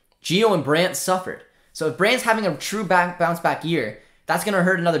 Gio and Brandt suffered. So if Brandt's having a true bounce-back year, that's going to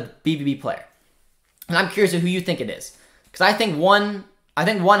hurt another BVB player. And I'm curious of who you think it is. Because I think one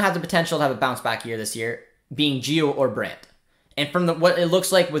has the potential to have a bounce-back year this year, being Gio or Brandt. And from what it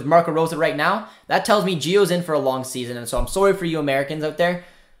looks like with Marco Rosa right now, that tells me Gio's in for a long season. And so I'm sorry for you Americans out there,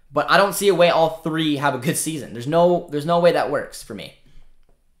 but I don't see a way all three have a good season. There's no way that works for me.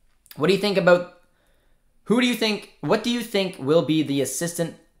 What do you think about... what do you think will be the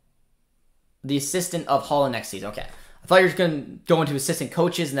assistant of Holland next season? Okay. I thought you were going to go into assistant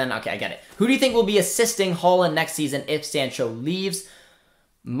coaches and then, okay, I get it. Who do you think will be assisting Holland next season if Sancho leaves?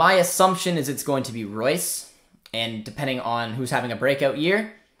 My assumption is it's going to be Royce. And depending on who's having a breakout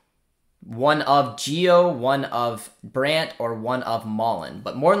year, one of Gio, one of Brandt, or one of Malen.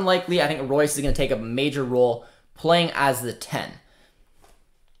 But more than likely, I think Royce is going to take a major role playing as the 10.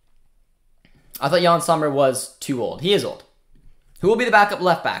 I thought Jan Sommer was too old. He is old. Who will be the backup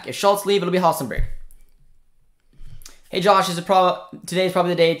left back? If Schulz leave, it'll be Halstenberg. Hey Josh, today's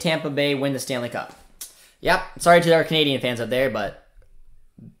probably the day Tampa Bay win the Stanley Cup. Yep, sorry to our Canadian fans out there, but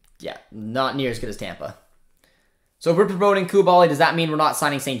yeah, not near as good as Tampa. So if we're promoting Koulibaly, does that mean we're not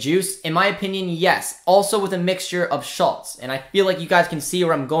signing St. Juice? In my opinion, yes. Also with a mixture of Schulz. And I feel like you guys can see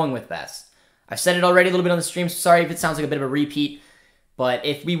where I'm going with this. I've said it already a little bit on the stream, so sorry if it sounds like a bit of a repeat. But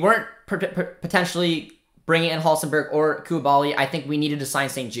if we weren't potentially bringing in Halstenberg or Koulibaly, I think we needed to sign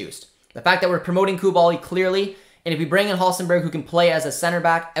St. Just. The fact that we're promoting Koulibaly clearly, and if we bring in Halstenberg, who can play as a center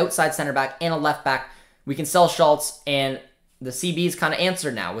back, outside center back, and a left back, we can sell Schulz, and the CB's kind of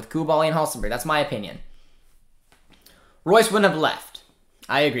answered now with Koulibaly and Halstenberg. That's my opinion. Royce wouldn't have left.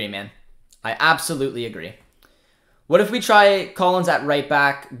 I agree, man. I absolutely agree. What if we try Collins at right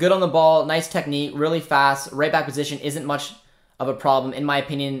back? Good on the ball, nice technique, really fast. Right back position isn't much of a problem, in my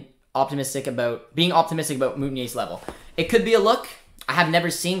opinion. Being optimistic about Meunier's level. It could be a look. I have never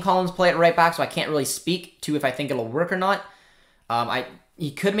seen Collins play at right back, so I can't really speak to if I think it'll work or not.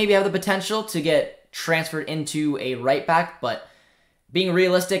 He could maybe have the potential to get transferred into a right back, but being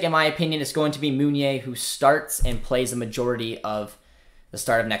realistic, in my opinion, it's going to be Meunier who starts and plays the majority of the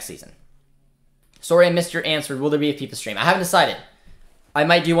start of next season. Sorry I missed your answer. Will there be a FIFA stream? I haven't decided. I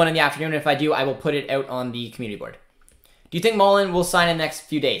might do one in the afternoon, and if I do, I will put it out on the community board. Do you think Malen will sign in the next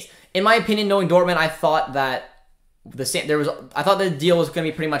few days? In my opinion, knowing Dortmund, I thought that the deal was going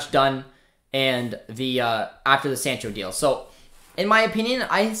to be pretty much done, and after the Sancho deal. So, in my opinion,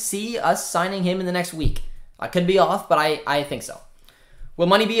 I see us signing him in the next week. I could be off, but I think so. Will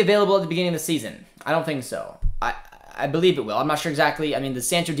money be available at the beginning of the season? I don't think so. I believe it will. I'm not sure exactly. I mean, the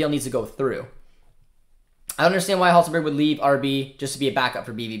Sancho deal needs to go through. I don't understand why Halstenberg would leave RB just to be a backup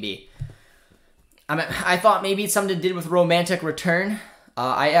for BVB. I thought maybe it's something to do with romantic return.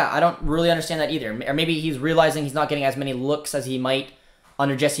 I don't really understand that either. Or maybe he's realizing he's not getting as many looks as he might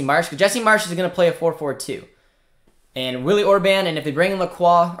under Jesse Marsch. Because Jesse Marsch is going to play a 4-4-2. And Willy Orban, and if they bring in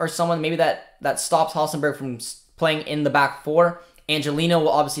Lacroix or someone, maybe that stops Halstenberg from playing in the back four. Angelino will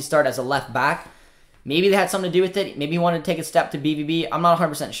obviously start as a left back. Maybe they had something to do with it. Maybe he wanted to take a step to BVB. I'm not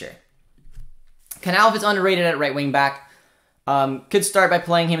 100% sure. Canal is underrated at right wing back. Could start by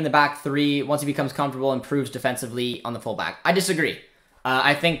playing him in the back three once he becomes comfortable and proves defensively on the fullback. I disagree.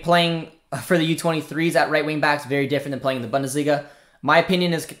 I think playing for the U23s at right wing back is very different than playing in the Bundesliga. My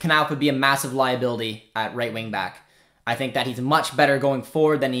opinion is Knauf would be a massive liability at right wing back. I think that he's much better going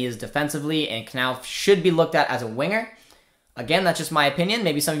forward than he is defensively, and Knauf should be looked at as a winger. Again, that's just my opinion.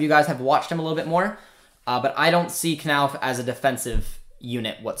 Maybe some of you guys have watched him a little bit more, but I don't see Knauf as a defensive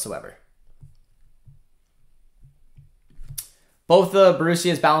unit whatsoever. Both the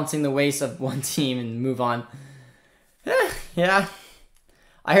Borussia is balancing the waist of one team and move on. Yeah.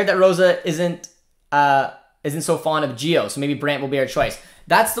 I heard that Rosa isn't so fond of Gio, so maybe Brandt will be our choice.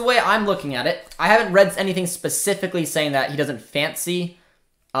 That's the way I'm looking at it. I haven't read anything specifically saying that he doesn't fancy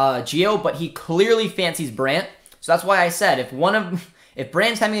Gio, but he clearly fancies Brandt. So that's why I said if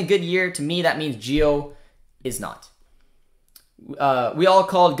Brandt's having a good year, to me that means Gio is not. We all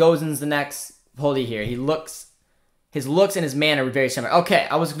called Gosens the next Holy here. His looks and his manner were very similar. Okay,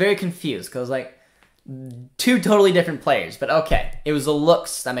 I was very confused because like two totally different players, but okay, it was the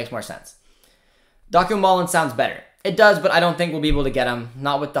looks that makes more sense. Daku Malen sounds better. It does, but I don't think we'll be able to get him.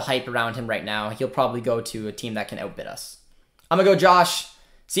 Not with the hype around him right now. He'll probably go to a team that can outbid us. I'm going to go Josh.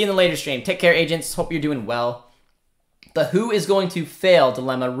 See you in the later stream. Take care, agents. Hope you're doing well. The who is going to fail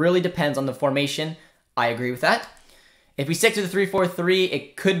dilemma really depends on the formation. I agree with that. If we stick to the 3-4-3,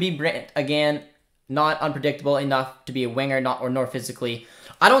 it could be Brandt again. Not unpredictable enough to be a winger, nor physically.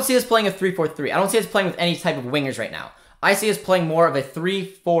 I don't see us playing a 3-4-3. I don't see us playing with any type of wingers right now. I see us playing more of a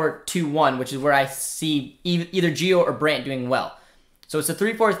 3-4-2-1, which is where I see either Gio or Brandt doing well. So it's a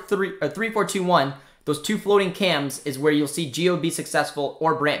 3-4-3 or 3-4-2-1. Those two floating cams is where you'll see Gio be successful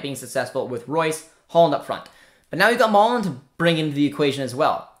or Brandt being successful with Royce, Holland up front. But now you've got Malen to bring into the equation as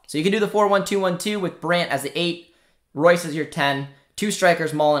well. So you can do the 4-1-2-1-2 with Brandt as the 8, Royce as your 10, two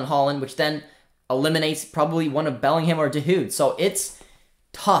strikers, Malen, Holland, which then eliminates probably one of Bellingham or De Hood. So it's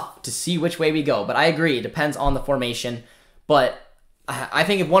tough to see which way we go, but I agree. It depends on the formation, but I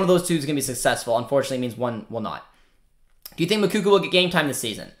think if one of those two is going to be successful, unfortunately, it means one will not. Do you think Madueke will get game time this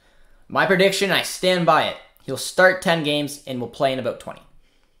season? My prediction, I stand by it. He'll start 10 games and will play in about 20.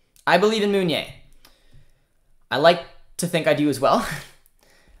 I believe in Meunier. I like to think I do as well.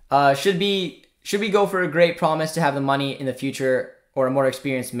 Should we go for a great promise to have the money in the future or a more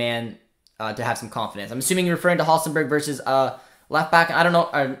experienced man to have some confidence? I'm assuming you're referring to Halstenberg versus left back. I don't know,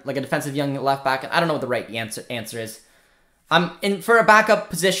 or like a defensive young left back. I don't know what the right answer is. For a backup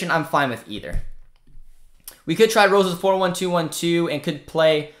position, I'm fine with either. We could try Rose's 4-1-2-1-2 and could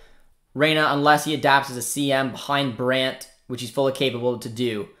play Reyna unless he adapts as a CM behind Brandt, which he's fully capable to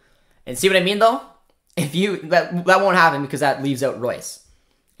do. And see what I mean though? If you that won't happen because that leaves out Royce.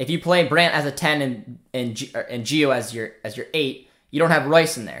 If you play Brandt as a 10 and Gio as your 8, you don't have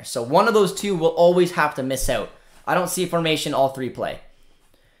Royce in there. So one of those two will always have to miss out. I don't see a formation all three play.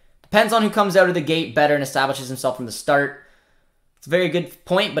 Depends on who comes out of the gate better and establishes himself from the start. It's a very good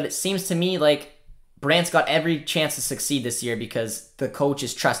point, but it seems to me like Brandt's got every chance to succeed this year because the coach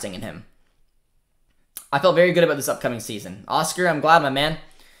is trusting in him. I felt very good about this upcoming season. Oscar, I'm glad, my man.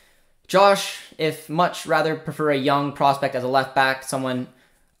 Josh, if much rather prefer a young prospect as a left back, someone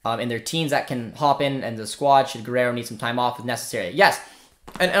in their teens that can hop in and the squad, should Guerrero need some time off if necessary? Yes,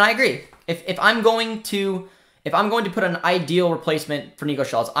 and I agree. If I'm going to put an ideal replacement for Nico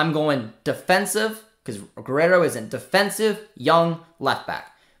Schulz, I'm going defensive, because Guerrero isn't defensive, young left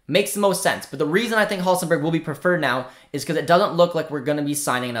back. Makes the most sense. But the reason I think Halstenberg will be preferred now is because it doesn't look like we're going to be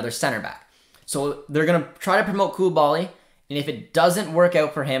signing another center back. So they're going to try to promote Koulibaly, and if it doesn't work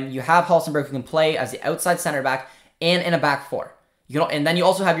out for him, you have Halstenberg who can play as the outside center back and in a back four. And then you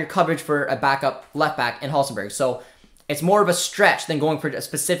also have your coverage for a backup left back in Halstenberg. So it's more of a stretch than going for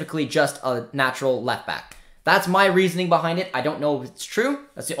specifically just a natural left back. That's my reasoning behind it. I don't know if it's true.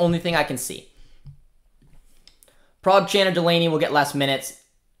 That's the only thing I can see. Prague, Chan, or Delaney will get less minutes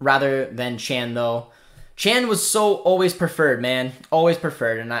rather than Chan, though. Chan was so always preferred, man. Always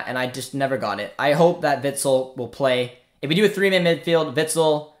preferred, and I just never got it. I hope that Witsel will play. If we do a three-man midfield,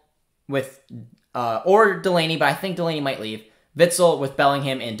 Witsel with, or Delaney, but I think Delaney might leave. Witsel with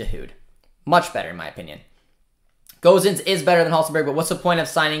Bellingham and De Hood. Much better, in my opinion. Gosens is better than Halstenberg, but what's the point of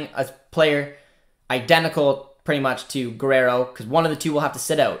signing a player identical pretty much to Guerrero? Because one of the two will have to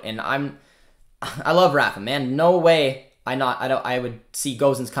sit out, and I love Rafa, man. No way I would see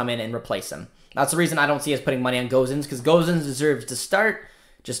Gosens come in and replace him. That's the reason I don't see us putting money on Gosens, because Gosens deserves to start,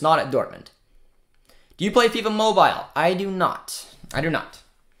 just not at Dortmund. Do you play FIFA Mobile? I do not. I do not.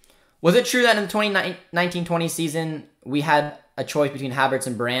 Was it true that in the 2019-20 season, we had a choice between Havertz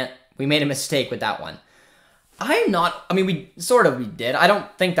and Brandt? We made a mistake with that one. We did. I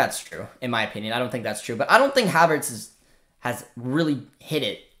don't think that's true, in my opinion. I don't think that's true. But I don't think Havertz has really hit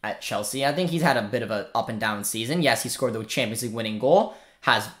it at Chelsea. I think he's had a bit of an up and down season. Yes, he scored the Champions League winning goal,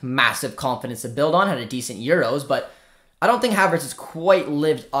 has massive confidence to build on, had a decent Euros, but I don't think Havertz has quite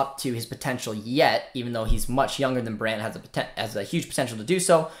lived up to his potential yet, even though he's much younger than Brandt, has a huge potential to do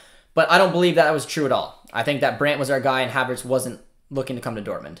so. But I don't believe that was true at all. I think that Brandt was our guy and Havertz wasn't looking to come to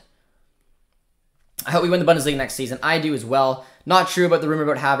Dortmund. I hope we win the Bundesliga next season. I do as well. Not true about the rumor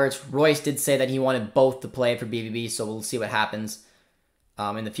about Havertz. Royce did say that he wanted both to play for BVB, so we'll see what happens.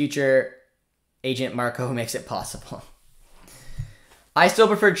 In the future, Agent Marco makes it possible. I still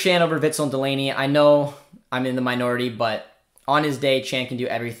prefer Chan over Witsel and Delaney. I know I'm in the minority, but on his day, Chan can do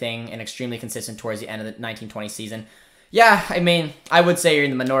everything and extremely consistent towards the end of the 1920 season. Yeah, I mean, I would say you're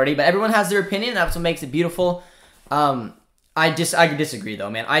in the minority, but everyone has their opinion. That's what makes it beautiful. I disagree, though,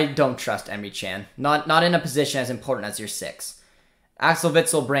 man. I don't trust Emre Can. Not in a position as important as your 6. Axel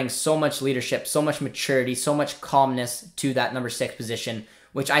Witsel brings so much leadership, so much maturity, so much calmness to that number 6 position,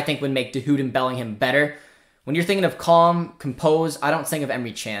 which I think would make De Hoed and Bellingham better. When you're thinking of calm, composed, I don't think of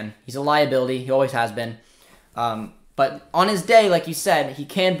Emre Can. He's a liability. He always has been. But on his day, like you said, he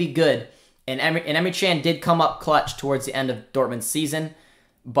can be good. And Emre Can did come up clutch towards the end of Dortmund's season.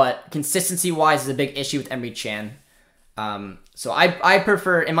 But consistency-wise is a big issue with Emre Can. So I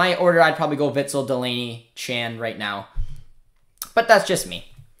prefer, in my order, I'd probably go Witsel, Delaney, Chan right now. But that's just me.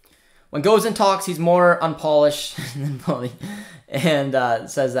 When Goes and talks, he's more unpolished than Bully. And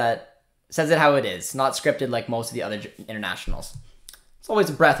says it how it is. Not scripted like most of the other internationals. It's always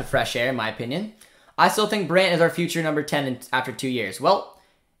a breath of fresh air, in my opinion. I still think Brandt is our future number 10 after 2 years. Well,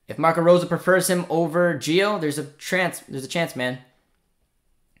 if Marco Rose prefers him over Gio, there's a chance, man.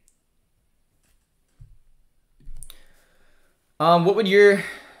 What would your...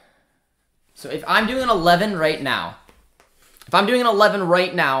 So if I'm doing an 11 right now,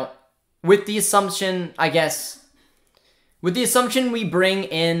 with the assumption, I guess, with the assumption we bring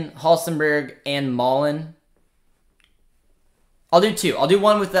in Halstenberg and Malen, I'll do 2. I'll do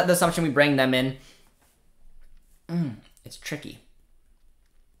 1 with the assumption we bring them in. It's tricky.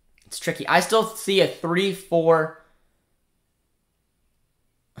 It's tricky. I still see a 3-4...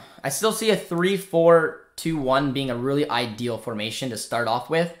 I still see a 3-4-2-1 being a really ideal formation to start off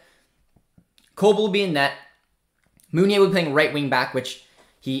with. Kobel will be in net. Meunier will be playing right wing back, which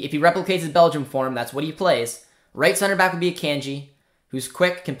if he replicates his Belgium form, that's what he plays. Right center back would be a Kanji, who's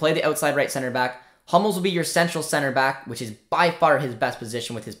quick, can play the outside right center back. Hummels will be your central center back, which is by far his best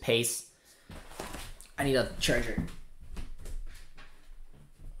position with his pace. I need a charger.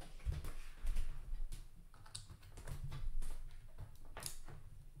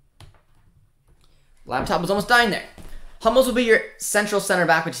 Laptop was almost dying there. Hummels will be your central center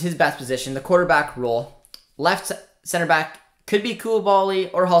back, which is his best position, the quarterback role. Left center back could be Koulibaly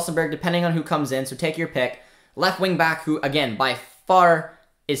or Halstenberg, depending on who comes in, so take your pick. Left wing back, who, again, by far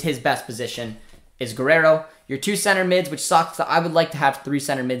is his best position, is Guerrero. Your 2 center mids, which sucks. I would like to have 3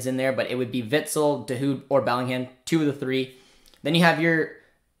 center mids in there, but it would be Witsel, De Hoed, or Bellingham, 2 of the 3. Then you have your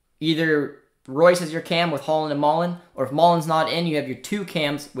either Royce as your cam with Holland and Malen, or if Malen's not in, you have your 2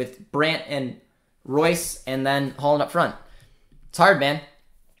 cams with Brandt and Royce, and then Holland up front. It's hard, man.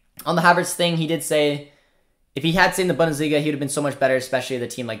 On the Havertz thing, he did say if he had stayed in the Bundesliga, he would have been so much better, especially with a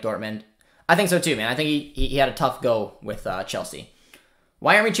team like Dortmund. I think so too, man. I think he had a tough go with Chelsea.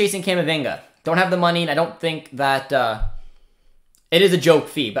 Why aren't we chasing Camavinga? Don't have the money, and I don't think that... it is a joke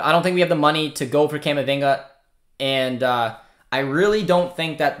fee, but I don't think we have the money to go for Camavinga, and I really don't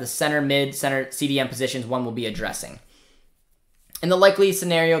think that the center, mid, center, CDM positions one will be addressing. In the likely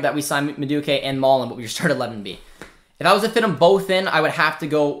scenario that we sign Madueke and Malen, what would your start 11 be? If I was to fit them both in, I would have to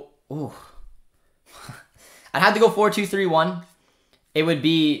go... Ooh. I'd have to go 4-2-3-1. It would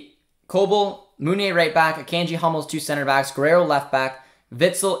be Kobel, Meunier right back, Akanji, Hummels, 2 center backs, Guerrero left back,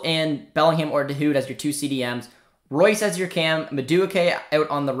 Witsel and Bellingham or De Hoed as your 2 CDMs, Royce as your cam, Madueke out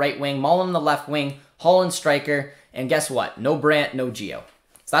on the right wing, Malen on the left wing, Holland striker, and guess what? No Brandt, no Gio.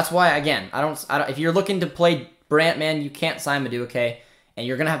 So that's why, again, I don't. If you're looking to play Brandt, man, you can't sign Madueke, and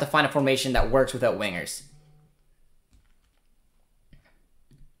you're going to have to find a formation that works without wingers.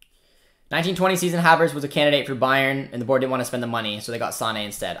 1920 season, Havertz was a candidate for Bayern, and the board didn't want to spend the money, so they got Sané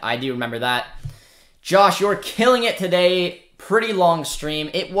instead. I do remember that. Josh, you're killing it today. Pretty long stream.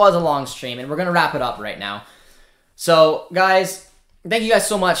 It was a long stream, and we're going to wrap it up right now. So, guys, thank you guys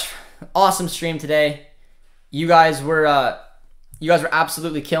so much. Awesome stream today. You guys were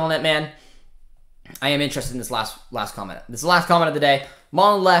absolutely killing it, man. I am interested in this last comment. This is the last comment of the day.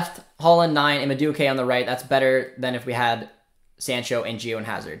 Malen left, Holland 9, and Madueke on the right. That's better than if we had Sancho and Gio and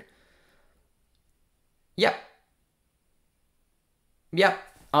Hazard. Yep. Yep.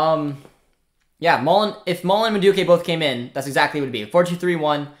 Yeah, if Malen and Madueke both came in, that's exactly what it would be.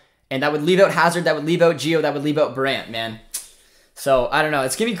 4-2-3-1, and that would leave out Hazard, that would leave out Gio, that would leave out Brandt, man. So, I don't know.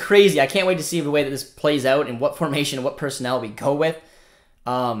 It's going to be crazy. I can't wait to see the way that this plays out and what formation and what personnel we go with.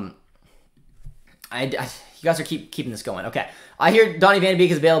 You guys are keeping this going. Okay. I hear Donny van de Beek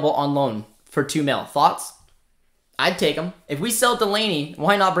is available on loan for $2 million. Thoughts? I'd take him. If we sell Delaney,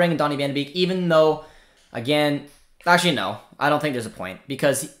 why not bring in Donny van de Beek? Even though, again, actually, no. I don't think there's a point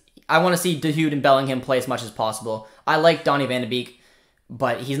because I want to see De Hude and Bellingham play as much as possible. I like Donny van de Beek,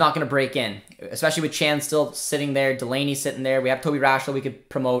 but he's not going to break in, especially with Chan still sitting there, Delaney sitting there. We have Toby Rashford we could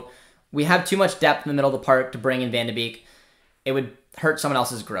promote. We have too much depth in the middle of the park to bring in Van de Beek. It would hurt someone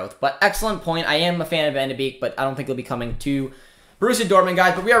else's growth. But excellent point. I am a fan of Van de Beek, but I don't think he'll be coming to Borussia Dortmund,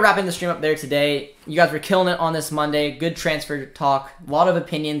 guys. But we are wrapping the stream up there today. You guys were killing it on this Monday. Good transfer talk. A lot of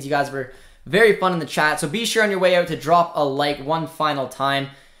opinions. You guys were very fun in the chat. So be sure on your way out to drop a like one final time.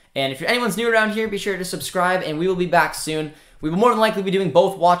 And if anyone's new around here, be sure to subscribe, and we will be back soon. We will more than likely be doing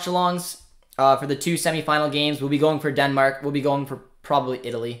both watch-alongs for the 2 semifinal games. We'll be going for Denmark. We'll be going for probably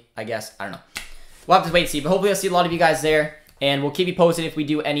Italy, I guess. I don't know. We'll have to wait and see. But hopefully I'll see a lot of you guys there. And we'll keep you posted if we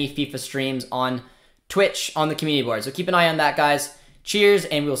do any FIFA streams on Twitch on the community board. So keep an eye on that, guys. Cheers,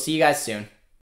 and we'll see you guys soon.